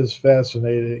really is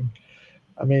fascinating.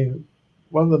 I mean,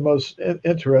 one of the most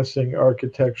interesting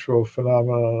architectural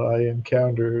phenomena I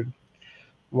encountered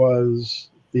was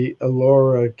the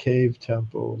Ellora cave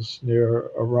temples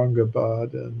near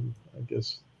Aurangabad in, I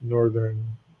guess,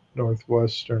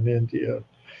 northwestern India.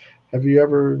 Have you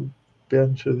ever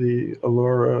been to the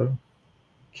Ellora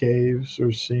caves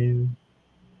or seen?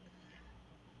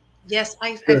 Yes,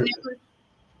 I've never.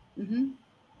 Mm-hmm.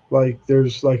 Like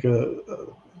there's like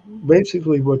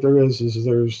basically what there is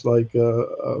there's like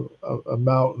a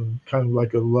mountain, kind of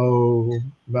like a low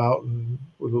mountain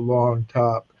with a long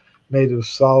top, made of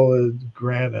solid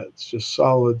granite. It's just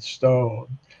solid stone.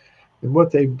 And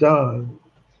what they've done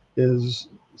is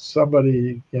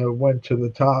somebody went to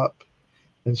the top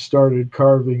and started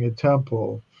carving a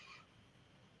temple,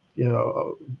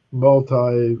 a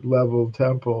multi-level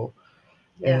temple,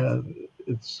 Yes. and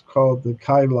it's called the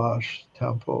Kailash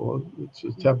Temple. It's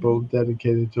a temple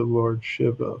dedicated to Lord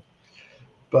Shiva,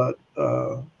 but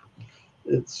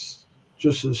it's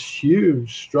just this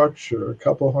huge structure, a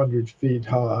couple 100 feet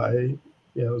high,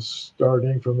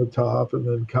 starting from the top and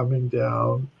then coming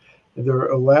down. And there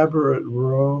are elaborate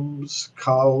rooms,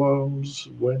 columns,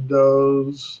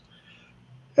 windows,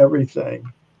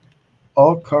 everything,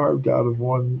 all carved out of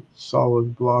one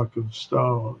solid block of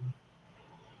stone.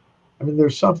 I mean,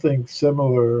 there's something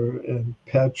similar in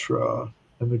Petra,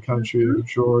 in the country of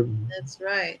Jordan. That's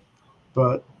right.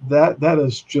 But that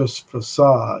is just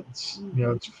facades.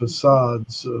 It's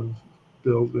facades of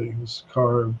buildings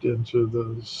carved into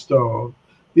the stone.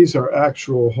 These are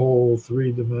actual whole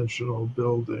three-dimensional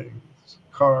buildings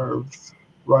carved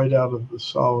right out of the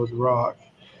solid rock.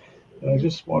 And I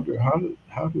just wonder, how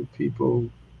do people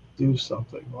do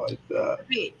something like that?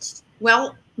 Great.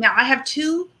 Well, now I have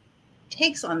two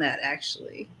takes on that,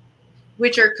 actually,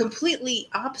 which are completely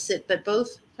opposite but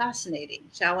both fascinating.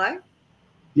 Shall I?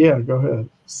 Yeah, go ahead.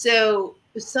 So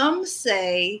some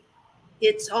say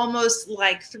it's almost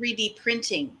like 3D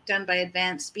printing done by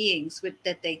advanced beings with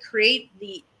that they create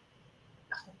the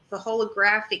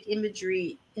holographic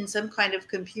imagery in some kind of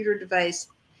computer device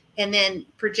and then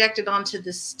project it onto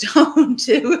the stone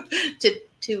to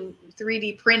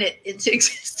 3D print it into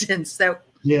existence. So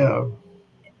Yeah.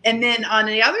 and then on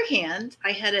the other hand,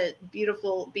 I had a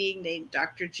beautiful being named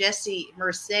Dr. Jessie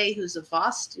Mercé, who's a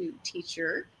Vastu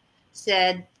teacher,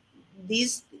 said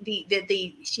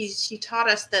she taught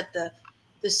us that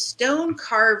the stone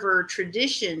carver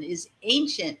tradition is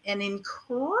ancient and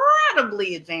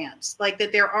incredibly advanced. Like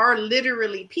that there are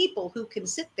literally people who can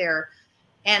sit there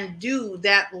and do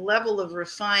that level of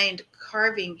refined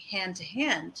carving hand to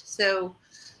hand. So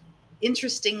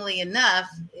interestingly enough,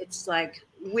 it's like,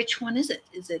 which one is it?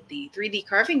 Is it the 3D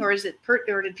carving or is it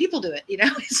or did people do it? You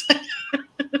know, it's like,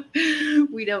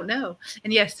 we don't know.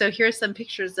 And yes, so here's some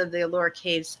pictures of the Elora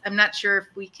caves. I'm not sure if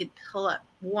we could pull up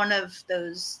one of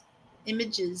those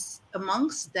images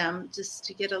amongst them just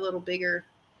to get a little bigger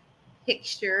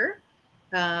picture.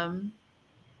 But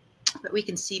we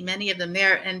can see many of them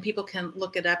there, and people can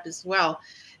look it up as well.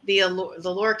 The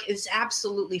Lork is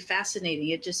absolutely fascinating.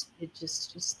 It just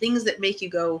things that make you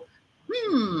go,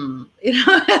 you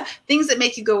know, things that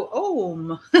make you go,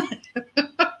 oh,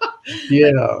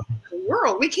 Yeah. Like,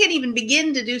 world. We can't even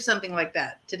begin to do something like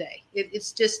that today.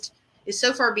 It's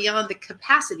so far beyond the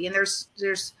capacity. And there's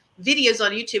videos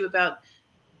on YouTube about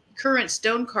current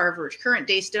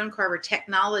day stone carver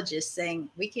technologists saying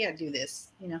we can't do this,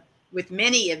 you know, with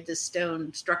many of the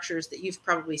stone structures that you've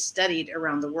probably studied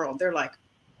around the world. They're like,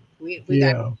 we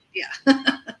got,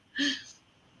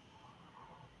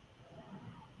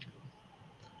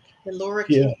 the Laura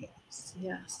caves,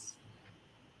 yes.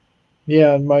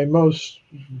 Yeah, in my most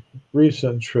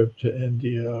recent trip to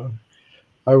India,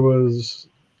 I was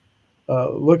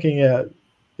looking at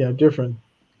different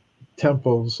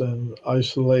temples and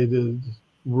isolated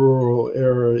rural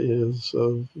areas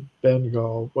of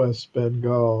Bengal, West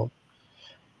Bengal,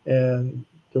 and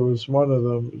there was one of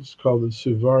them. It's called the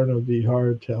Suvarna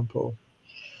Vihar Temple,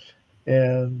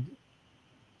 and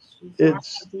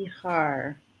it's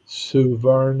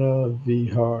Suvarna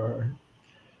Vihar,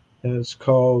 and it's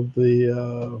called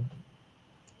the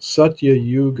Satya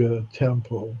Yuga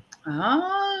Temple.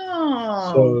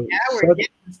 Oh, so yeah, we're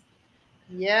getting,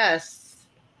 yes.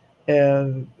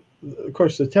 And of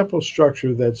course, the temple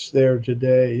structure that's there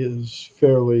today is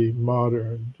fairly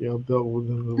modern, built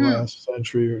within the last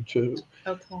century or two.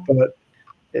 Okay. But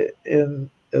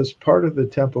as part of the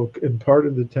temple, in part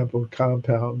of the temple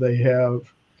compound, they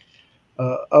have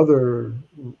other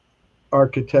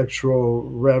architectural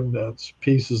remnants,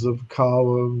 pieces of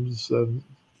columns and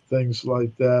things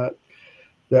like that,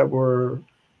 that were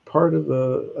part of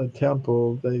a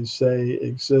temple they say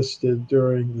existed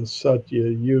during the Satya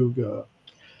Yuga.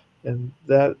 And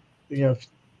that,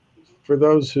 for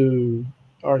those who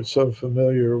aren't so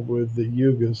familiar with the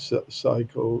Yuga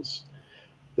cycles,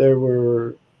 there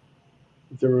was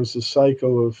a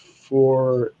cycle of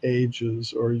 4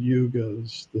 ages or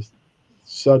yugas: the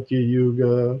Satya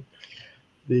Yuga,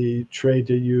 the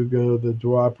Treta Yuga, the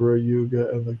Dwapara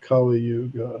Yuga, and the Kali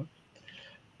Yuga.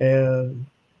 And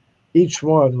each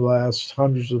one lasts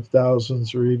hundreds of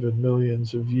thousands or even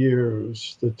millions of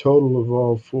years. The total of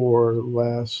all 4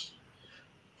 lasts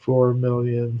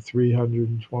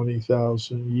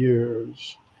 4,320,000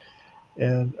 years.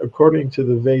 And according to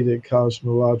the Vedic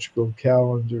cosmological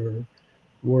calendar,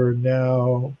 we're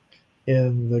now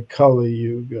in the Kali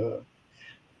Yuga,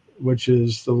 which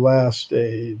is the last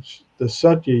age. The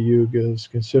Satya Yuga is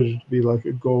considered to be like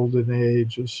a golden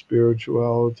age of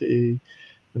spirituality.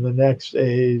 In the next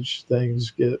age, things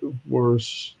get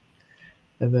worse.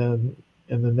 And then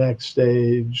in the next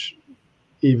age,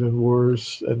 even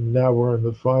worse. And now we're in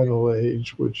the final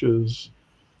age, which is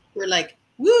we're like,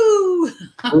 woo,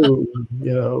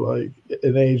 like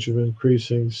an age of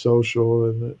increasing social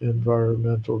and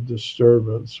environmental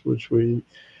disturbance, which we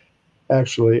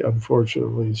actually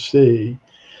unfortunately see.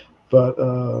 But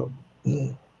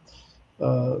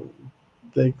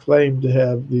they claim to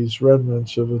have these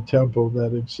remnants of a temple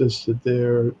that existed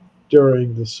there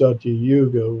during the Satya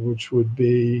Yuga, which would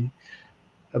be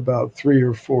about 3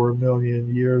 or 4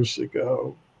 million years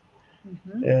ago.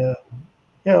 Mm-hmm.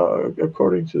 And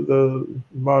according to the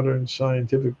modern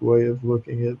scientific way of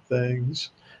looking at things,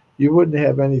 you wouldn't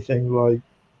have anything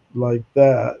like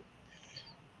that.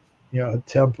 A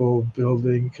temple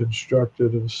building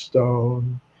constructed of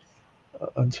stone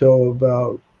until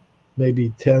about maybe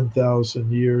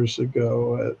 10,000 years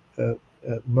ago at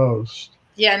most.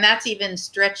 Yeah, and that's even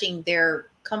stretching their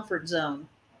comfort zone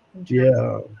in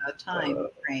terms of time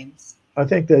frames. I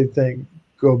think they think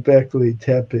Gobekli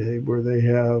Tepe, where they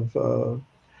have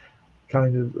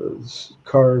kind of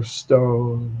carved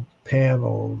stone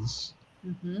panels.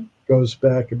 Hmm. Goes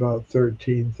back about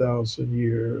 13,000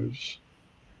 years.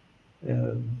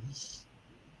 And,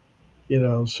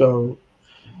 so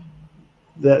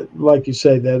that, like you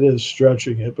say, that is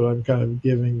stretching it, but I'm kind of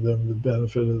giving them the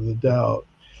benefit of the doubt.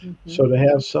 Hmm. So to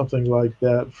have something like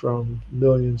that from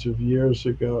millions of years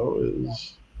ago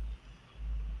is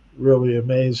really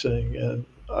amazing. And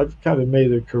I've kind of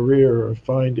made a career of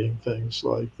finding things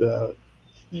like that.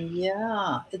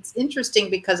 Yeah, it's interesting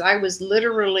because I was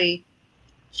literally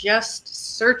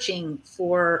just searching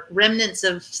for remnants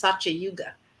of Satya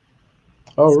Yuga.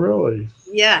 Oh, really?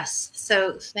 Yes,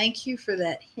 so thank you for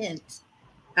that hint.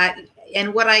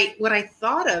 And what I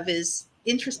thought of is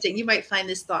interesting. You might find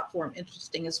this thought form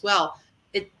interesting as well.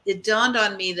 It dawned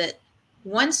on me that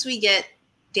once we get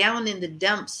down in the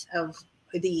dumps of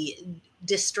the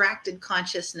distracted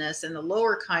consciousness and the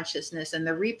lower consciousness and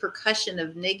the repercussion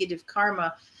of negative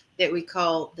karma that we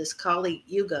call this Kali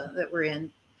Yuga that we're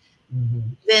in, Hmm.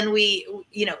 then we,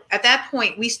 at that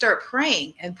point we start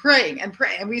praying and praying and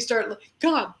praying, and we start,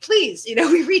 God, please,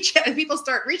 we reach out, and people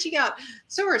start reaching out,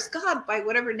 source, God, by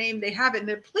whatever name they have it, and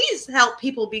then please help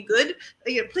people be good,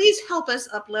 please help us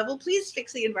up level, please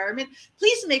fix the environment,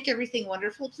 please make everything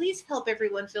wonderful, please help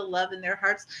everyone feel love in their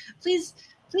hearts, please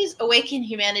awaken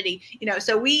humanity.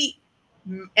 So we,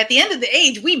 at the end of the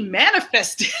age, we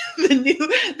manifest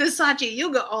the Satya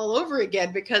Yuga all over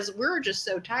again, because we're just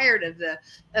so tired of the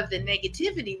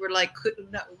negativity.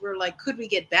 Could we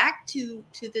get back to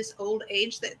this old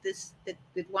age that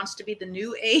wants to be the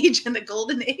new age and the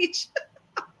golden age?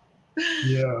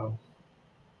 Yeah.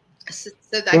 So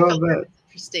I Well, felt that was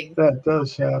interesting. that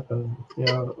does happen.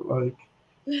 Yeah, like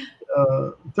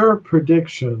there are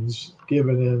predictions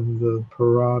given in the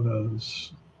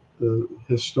Puranas, the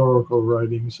historical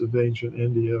writings of ancient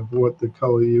India, of what the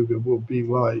Kali Yuga will be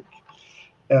like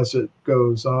as it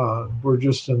goes on. We're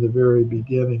just in the very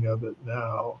beginning of it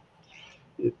now.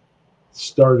 It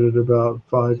started about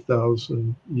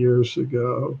 5,000 years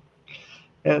ago.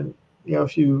 And,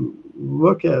 if you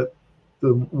look at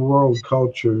the world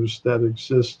cultures that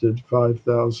existed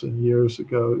 5,000 years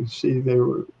ago, you see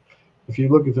if you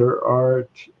look at their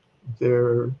art,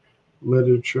 their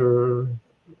literature,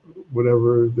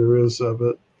 whatever there is of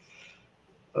it,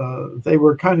 they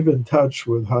were kind of in touch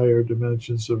with higher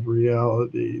dimensions of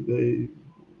reality. They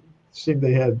seemed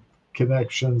they had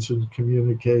connections and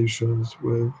communications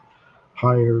with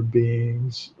higher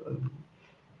beings.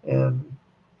 And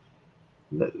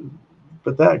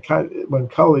but that when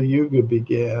Kali Yuga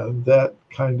began, that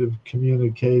kind of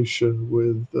communication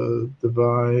with the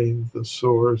divine, the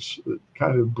source, it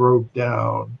kind of broke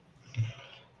down,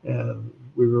 and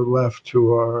we were left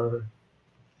to our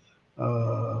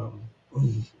uh,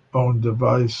 own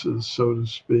devices, so to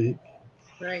speak.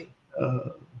 Right. Uh,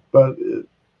 but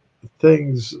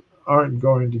things aren't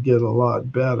going to get a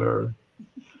lot better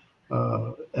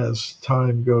as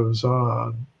time goes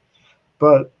on.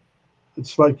 But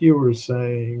it's like you were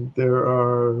saying, there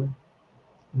are,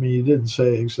 I mean, you didn't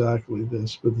say exactly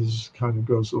this, but this kind of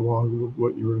goes along with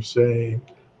what you were saying.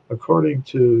 According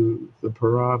to the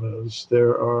Puranas,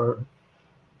 there are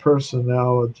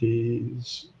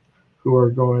personalities who are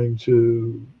going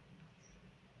to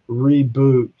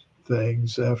reboot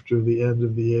things after the end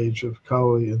of the age of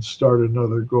Kali and start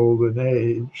another golden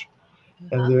age.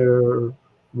 And Uh-huh. they're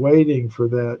waiting for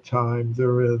that time.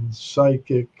 They're in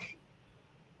psychic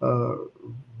uh,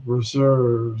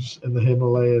 reserves in the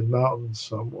Himalayan mountains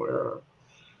somewhere.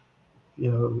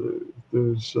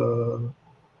 There's a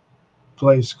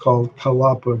place called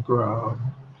Kalapa Ground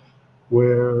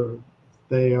where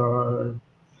they are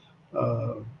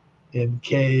uh, in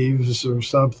caves or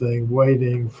something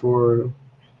waiting for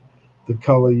the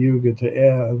Kali Yuga to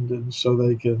end, and so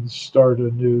they can start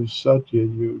a new Satya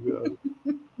Yuga.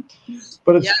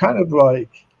 But Yeah. it's kind of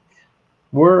like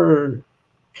we're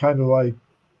kind of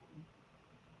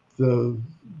the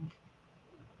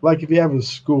like if you have a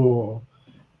school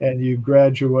and you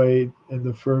graduate in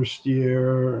the first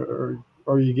year,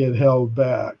 or you get held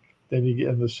back, then you get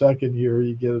in the second year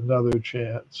you get another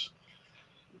chance.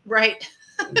 Right.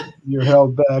 You're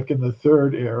held back in the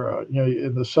third era.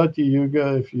 In the Satya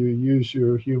Yuga, if you use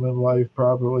your human life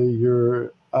properly,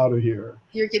 you're out of here.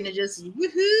 You're gonna just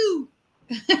woohoo.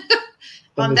 And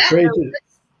On the that trait note, that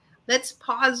let's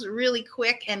pause really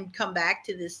quick and come back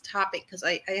to this topic, because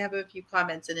I have a few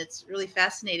comments and it's really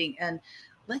fascinating. And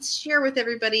let's share with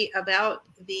everybody about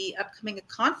the upcoming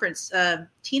conference.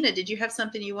 Tina, did you have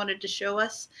something you wanted to show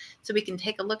us so we can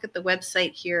take a look at the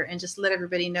website here and just let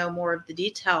everybody know more of the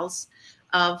details?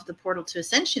 of the Portal to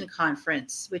Ascension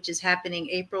Conference, which is happening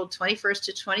April 21st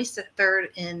to 23rd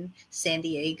in San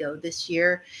Diego this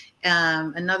year.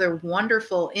 Another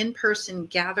wonderful in-person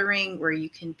gathering where you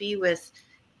can be with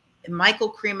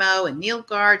Michael Cremo and Neil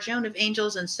Gar, Joan of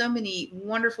Angels, and so many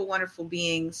wonderful, wonderful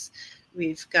beings.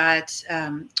 We've got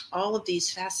all of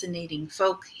these fascinating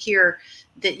folk here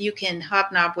that you can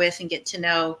hobnob with and get to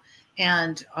know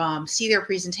and see their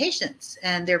presentations.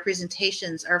 And their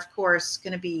presentations are, of course,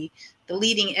 going to be the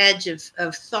leading edge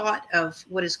of thought of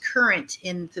what is current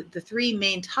in the three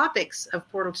main topics of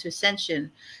Portal to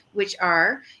Ascension, which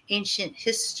are ancient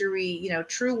history,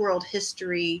 true world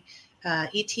history,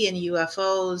 ET and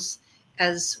UFOs,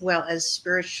 as well as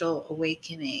spiritual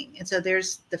awakening. And so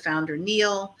there's the founder,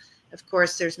 Neil. Of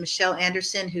course, there's Michelle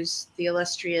Anderson, who's the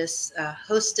illustrious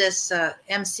hostess,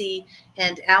 MC,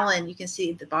 and Alan. You can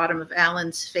see the bottom of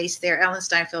Alan's face there. Alan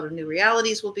Steinfeld of New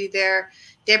Realities will be there.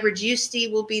 Deborah Giusti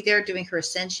will be there doing her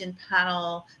Ascension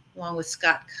panel, along with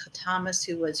Scott Thomas,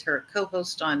 who was her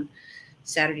co-host on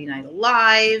Saturday Night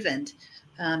Live, and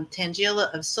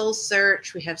Tangela of Soul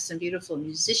Search. We have some beautiful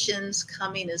musicians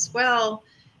coming as well.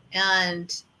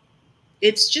 And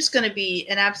it's just going to be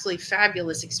an absolutely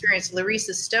fabulous experience.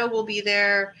 Larissa Stowe will be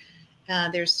there.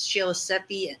 There's Sheila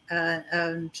Seppi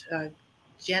and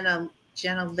Jenna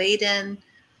Layden.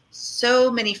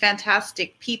 So many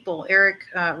fantastic people. Eric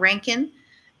Rankin.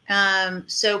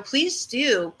 So please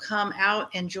do come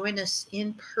out and join us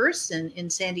in person in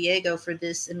San Diego for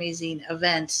this amazing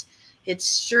event.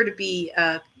 It's sure to be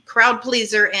a crowd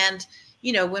pleaser. And,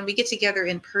 when we get together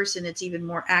in person, it's even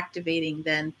more activating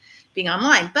than being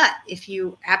online. But if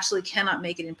you absolutely cannot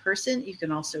make it in person, you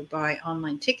can also buy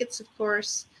online tickets, of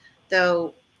course,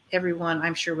 though everyone,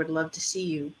 I'm sure, would love to see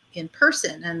you in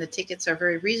person. And the tickets are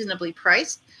very reasonably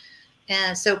priced.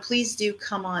 And so please do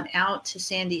come on out to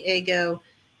San Diego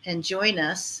and join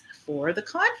us for the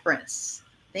conference.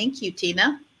 Thank you,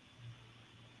 Tina.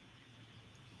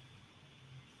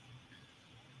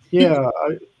 Yeah,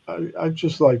 I'd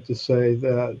just like to say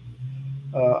that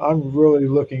I'm really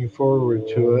looking forward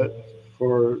to it,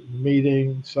 for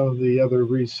meeting some of the other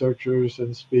researchers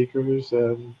and speakers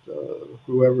and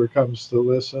whoever comes to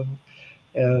listen.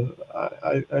 And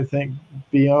I think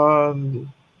beyond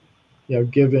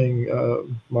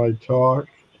giving my talk,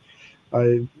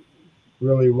 I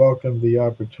really welcome the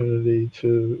opportunity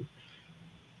to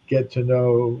get to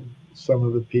know some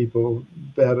of the people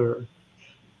better.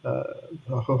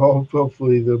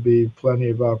 Hopefully, there'll be plenty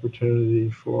of opportunity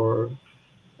for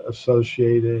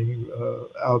associating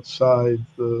outside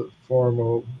the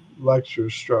formal lecture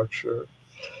structure.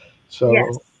 So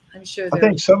Yes, I'm sure I there.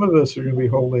 think some of us are going to be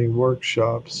holding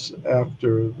workshops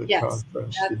after the Yes,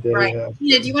 conference, the that's day right. after.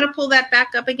 Tina, do you want to pull that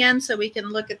back up again so we can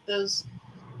look at those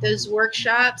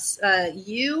workshops?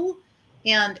 You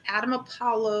and Adam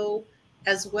Apollo,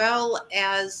 as well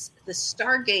as the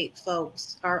Stargate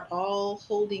folks, are all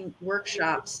holding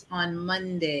workshops on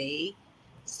Monday.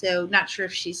 So not sure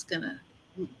if she's going to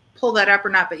pull that up or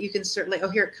not, but you can certainly. Oh,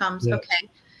 here it comes. Yes. Okay.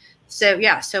 So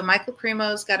yeah, so Michael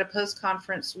Cremo's got a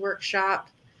post-conference workshop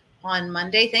on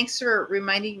Monday. Thanks for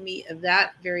reminding me of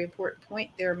that very important point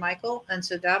there, Michael. And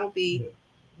so that'll be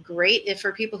great if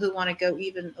for people who want to go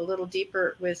even a little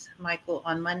deeper with Michael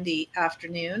on Monday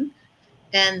afternoon.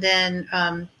 And then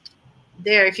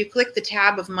there, if you click the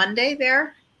tab of Monday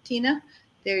there, Tina,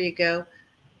 there you go.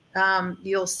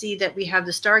 You'll see that we have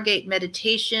the Stargate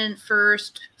meditation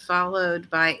first, followed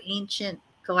by ancient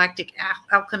galactic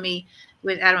alchemy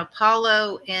with Adam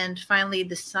Apollo, and finally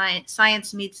the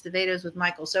science meets the Vedas with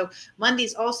Michael. So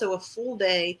Monday's also a full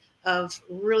day of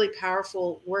really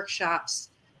powerful workshops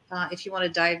if you want to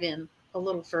dive in a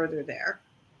little further there.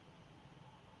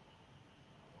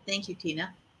 Thank you,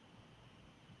 Tina.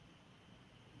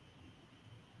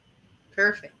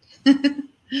 Perfect.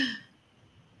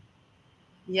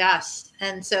 Yes.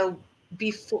 And so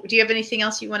before, do you have anything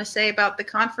else you want to say about the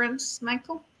conference,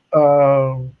 Michael?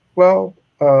 Well,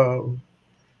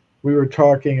 we were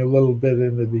talking a little bit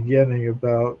in the beginning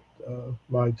about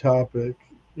my topic,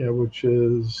 which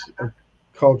is a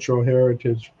cultural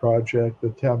heritage project, the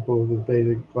Temple of the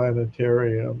Vedic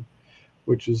Planetarium,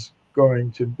 which is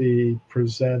going to be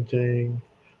presenting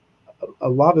a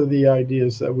lot of the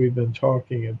ideas that we've been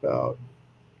talking about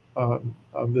on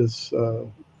this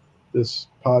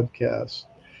podcast.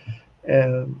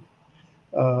 And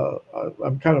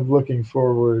I'm kind of looking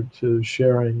forward to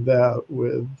sharing that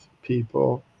with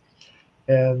people.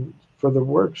 And for the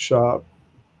workshop,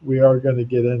 we are going to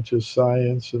get into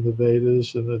science and the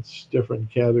Vedas and its different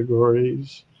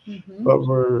categories, but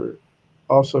we're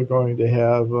also going to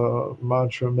have a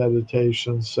mantra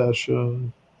meditation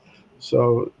session.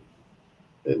 So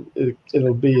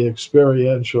it'll be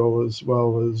experiential as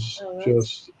well as Oh, that's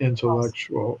just awesome.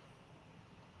 intellectual.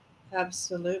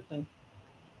 Absolutely.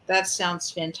 That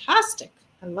sounds fantastic.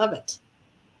 I love it.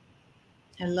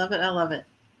 I love it. I love it.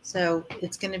 So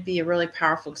it's going to be a really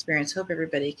powerful experience. Hope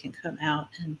everybody can come out.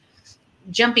 And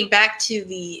jumping back to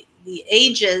the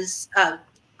ages,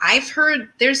 I've heard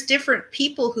there's different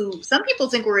people who, some people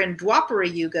think we're in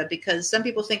Dwapara Yuga because some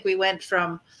people think we went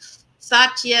from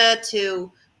Satya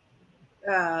to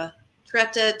uh,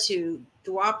 Treta to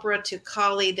Dwapara to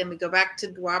Kali, then we go back to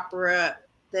Dwapara,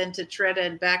 then to Treta,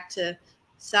 and back to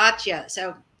Satya.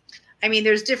 So, I mean,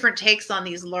 there's different takes on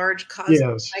these large cosmic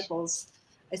Yes. cycles,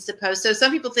 I suppose. So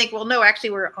some people think, well, no, actually,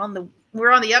 we're on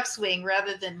the upswing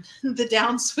rather than the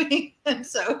downswing, and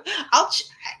so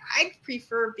I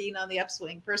prefer being on the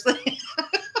upswing personally.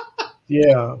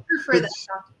 Yeah. Prefer that.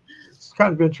 It's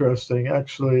kind of interesting,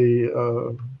 actually.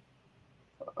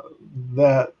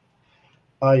 That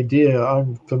idea,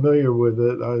 I'm familiar with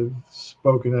it. I've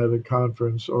spoken at a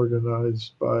conference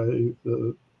organized by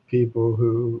the people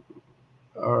who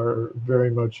are very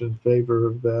much in favor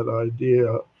of that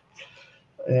idea.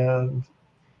 And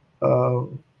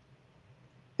um,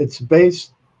 it's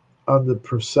based on the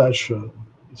precession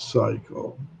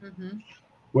cycle, Mm-hmm.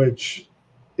 which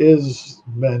is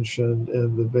mentioned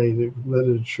in the Vedic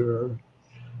literature.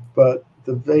 But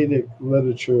the Vedic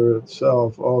literature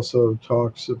itself also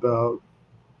talks about,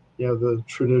 the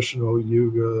traditional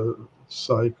yuga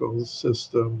cycle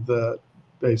system that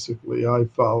basically I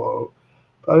follow.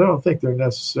 But I don't think they're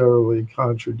necessarily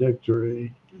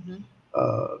contradictory.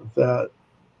 Mm-hmm. That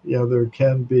there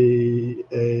can be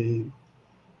a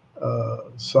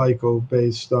cycle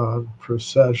based on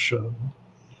precession,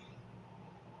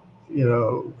 you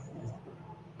know,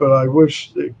 but I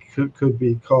wish it could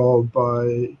be called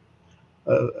by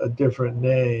a different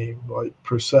name, like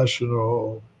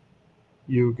processional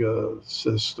yuga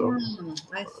system,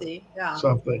 I see. Yeah.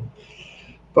 something.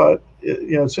 But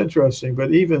it's interesting.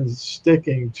 But even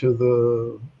sticking to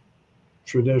the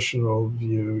traditional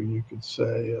view, you could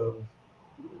say, of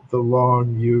the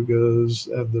long yugas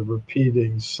and the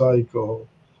repeating cycle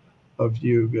of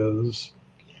yugas,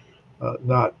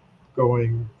 not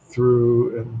going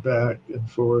through and back and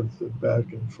forth.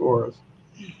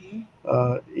 Mm-hmm.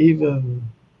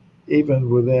 Even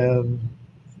within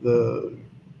the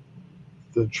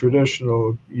the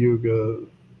traditional yuga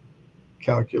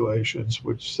calculations,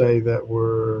 which say that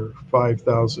we're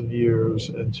 5,000 years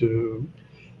into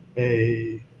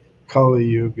a Kali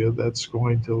Yuga that's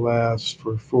going to last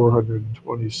for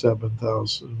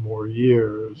 427,000 more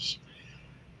years.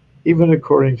 Even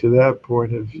according to that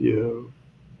point of view,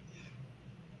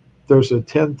 there's a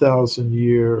 10,000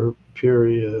 year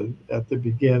period at the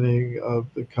beginning of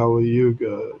the Kali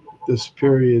Yuga. This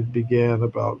period began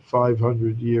about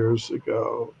 500 years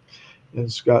ago, and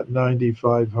it's got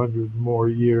 9,500 more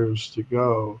years to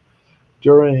go.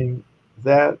 During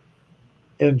that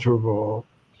interval,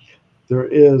 there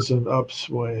is an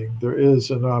upswing, there is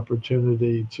an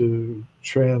opportunity to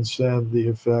transcend the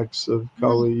effects of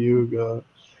Kali Yuga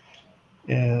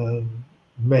and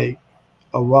make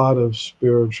a lot of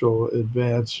spiritual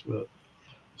advancement.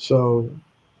 So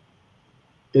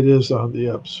it is on the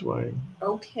upswing.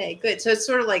 Okay, good. So it's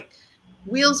sort of like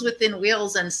wheels within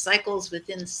wheels and cycles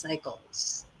within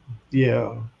cycles.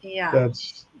 Yeah, Yeah.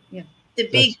 that's Yeah. The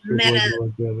big that's a good way meta to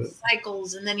look at it.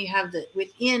 cycles, and then you have the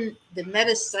within the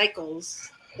meta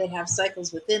cycles that have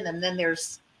cycles within them. Then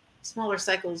there's smaller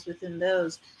cycles within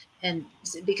those, and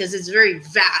because it's very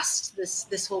vast,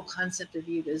 this whole concept of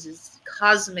yugas is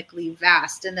cosmically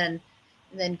vast, and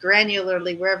then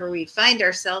granularly wherever we find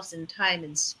ourselves in time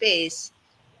and space,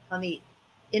 on the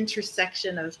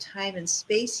intersection of time and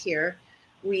space here,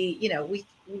 we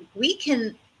we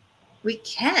can we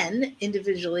can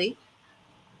individually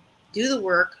do the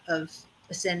work of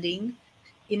ascending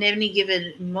in any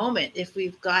given moment if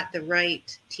we've got the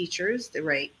right teachers, the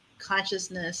right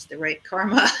consciousness, the right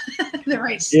karma, the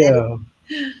right setting.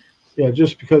 Yeah, yeah.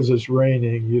 Just because it's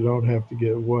raining, you don't have to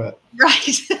get wet. Right,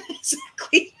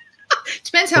 exactly.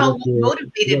 Depends Put how up your put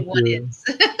motivated up one your is.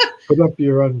 put up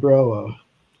your umbrella.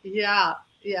 Yeah,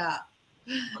 yeah.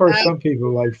 Of course, some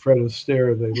people like Fred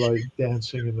Astaire. They like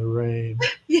dancing in the rain.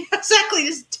 Yeah, exactly.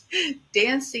 Just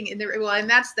dancing in there. Well, and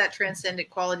that's that transcendent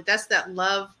quality. That's that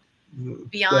love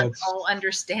beyond That's all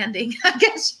understanding. I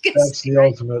guess you could say, that's the right?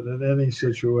 ultimate. In any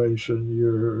situation,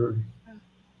 you're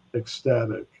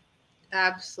ecstatic.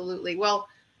 Absolutely. Well,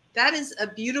 that is a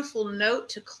beautiful note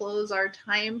to close our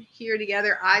time here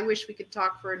together. I wish we could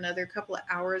talk for another couple of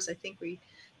hours. I think we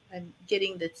I'm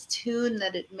getting this tune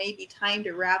that it may be time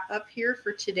to wrap up here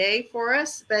for today for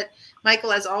us. But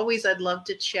Michael, as always, I'd love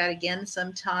to chat again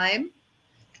sometime.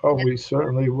 Oh, we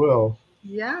certainly will.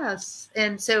 Yes.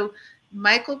 And so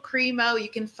Michael Cremo, you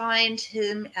can find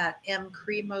him at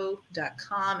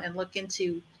mcremo.com and look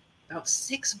into about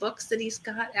 6 books that he's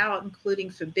got out, including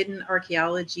Forbidden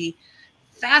Archaeology.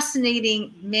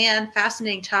 Fascinating man,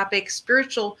 fascinating topic,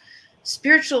 spiritual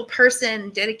person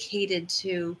dedicated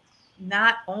to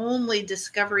not only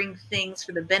discovering things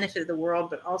for the benefit of the world,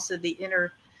 but also the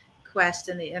inner quest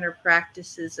and the inner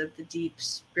practices of the deep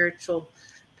spiritual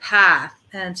path.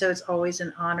 And so it's always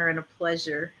an honor and a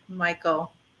pleasure,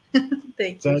 Michael. Thank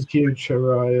you. Thank you,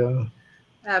 Chariah.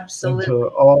 Absolutely. And to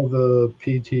all the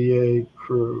PTA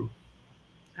crew.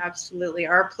 Absolutely.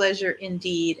 Our pleasure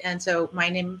indeed. And so my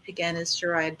name again is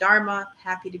Chariah Dharma.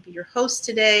 Happy to be your host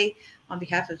today on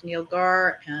behalf of Neil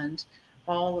Gar and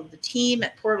all of the team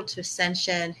at Portal to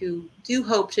Ascension, who do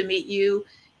hope to meet you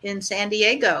in San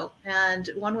Diego. And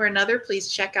one way or another, please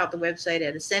check out the website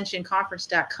at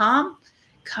ascensionconference.com.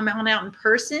 Come on out in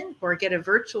person or get a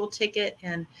virtual ticket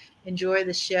and enjoy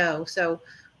the show. So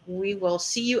we will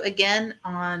see you again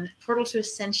on Portal to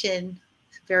Ascension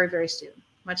very, very soon.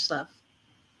 Much love.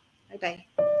 Bye-bye.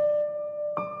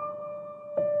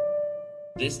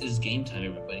 This is game time,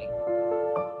 everybody.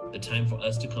 The time for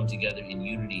us to come together in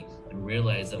unity and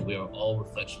realize that we are all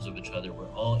reflections of each other.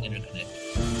 We're all interconnected.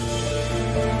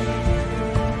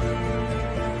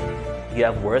 You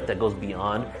have worth that goes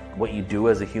beyond what you do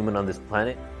as a human on this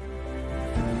planet.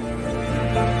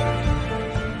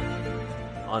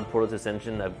 On Portal to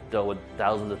Ascension, I've dealt with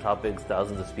thousands of topics,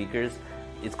 thousands of speakers.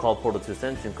 It's called Portal to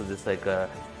Ascension because it's like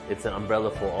it's an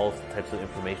umbrella for all types of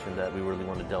information that we really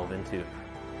want to delve into.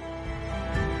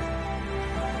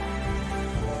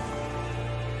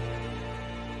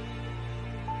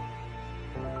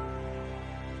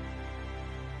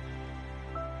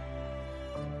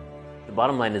 The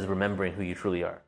bottom line is remembering who you truly are.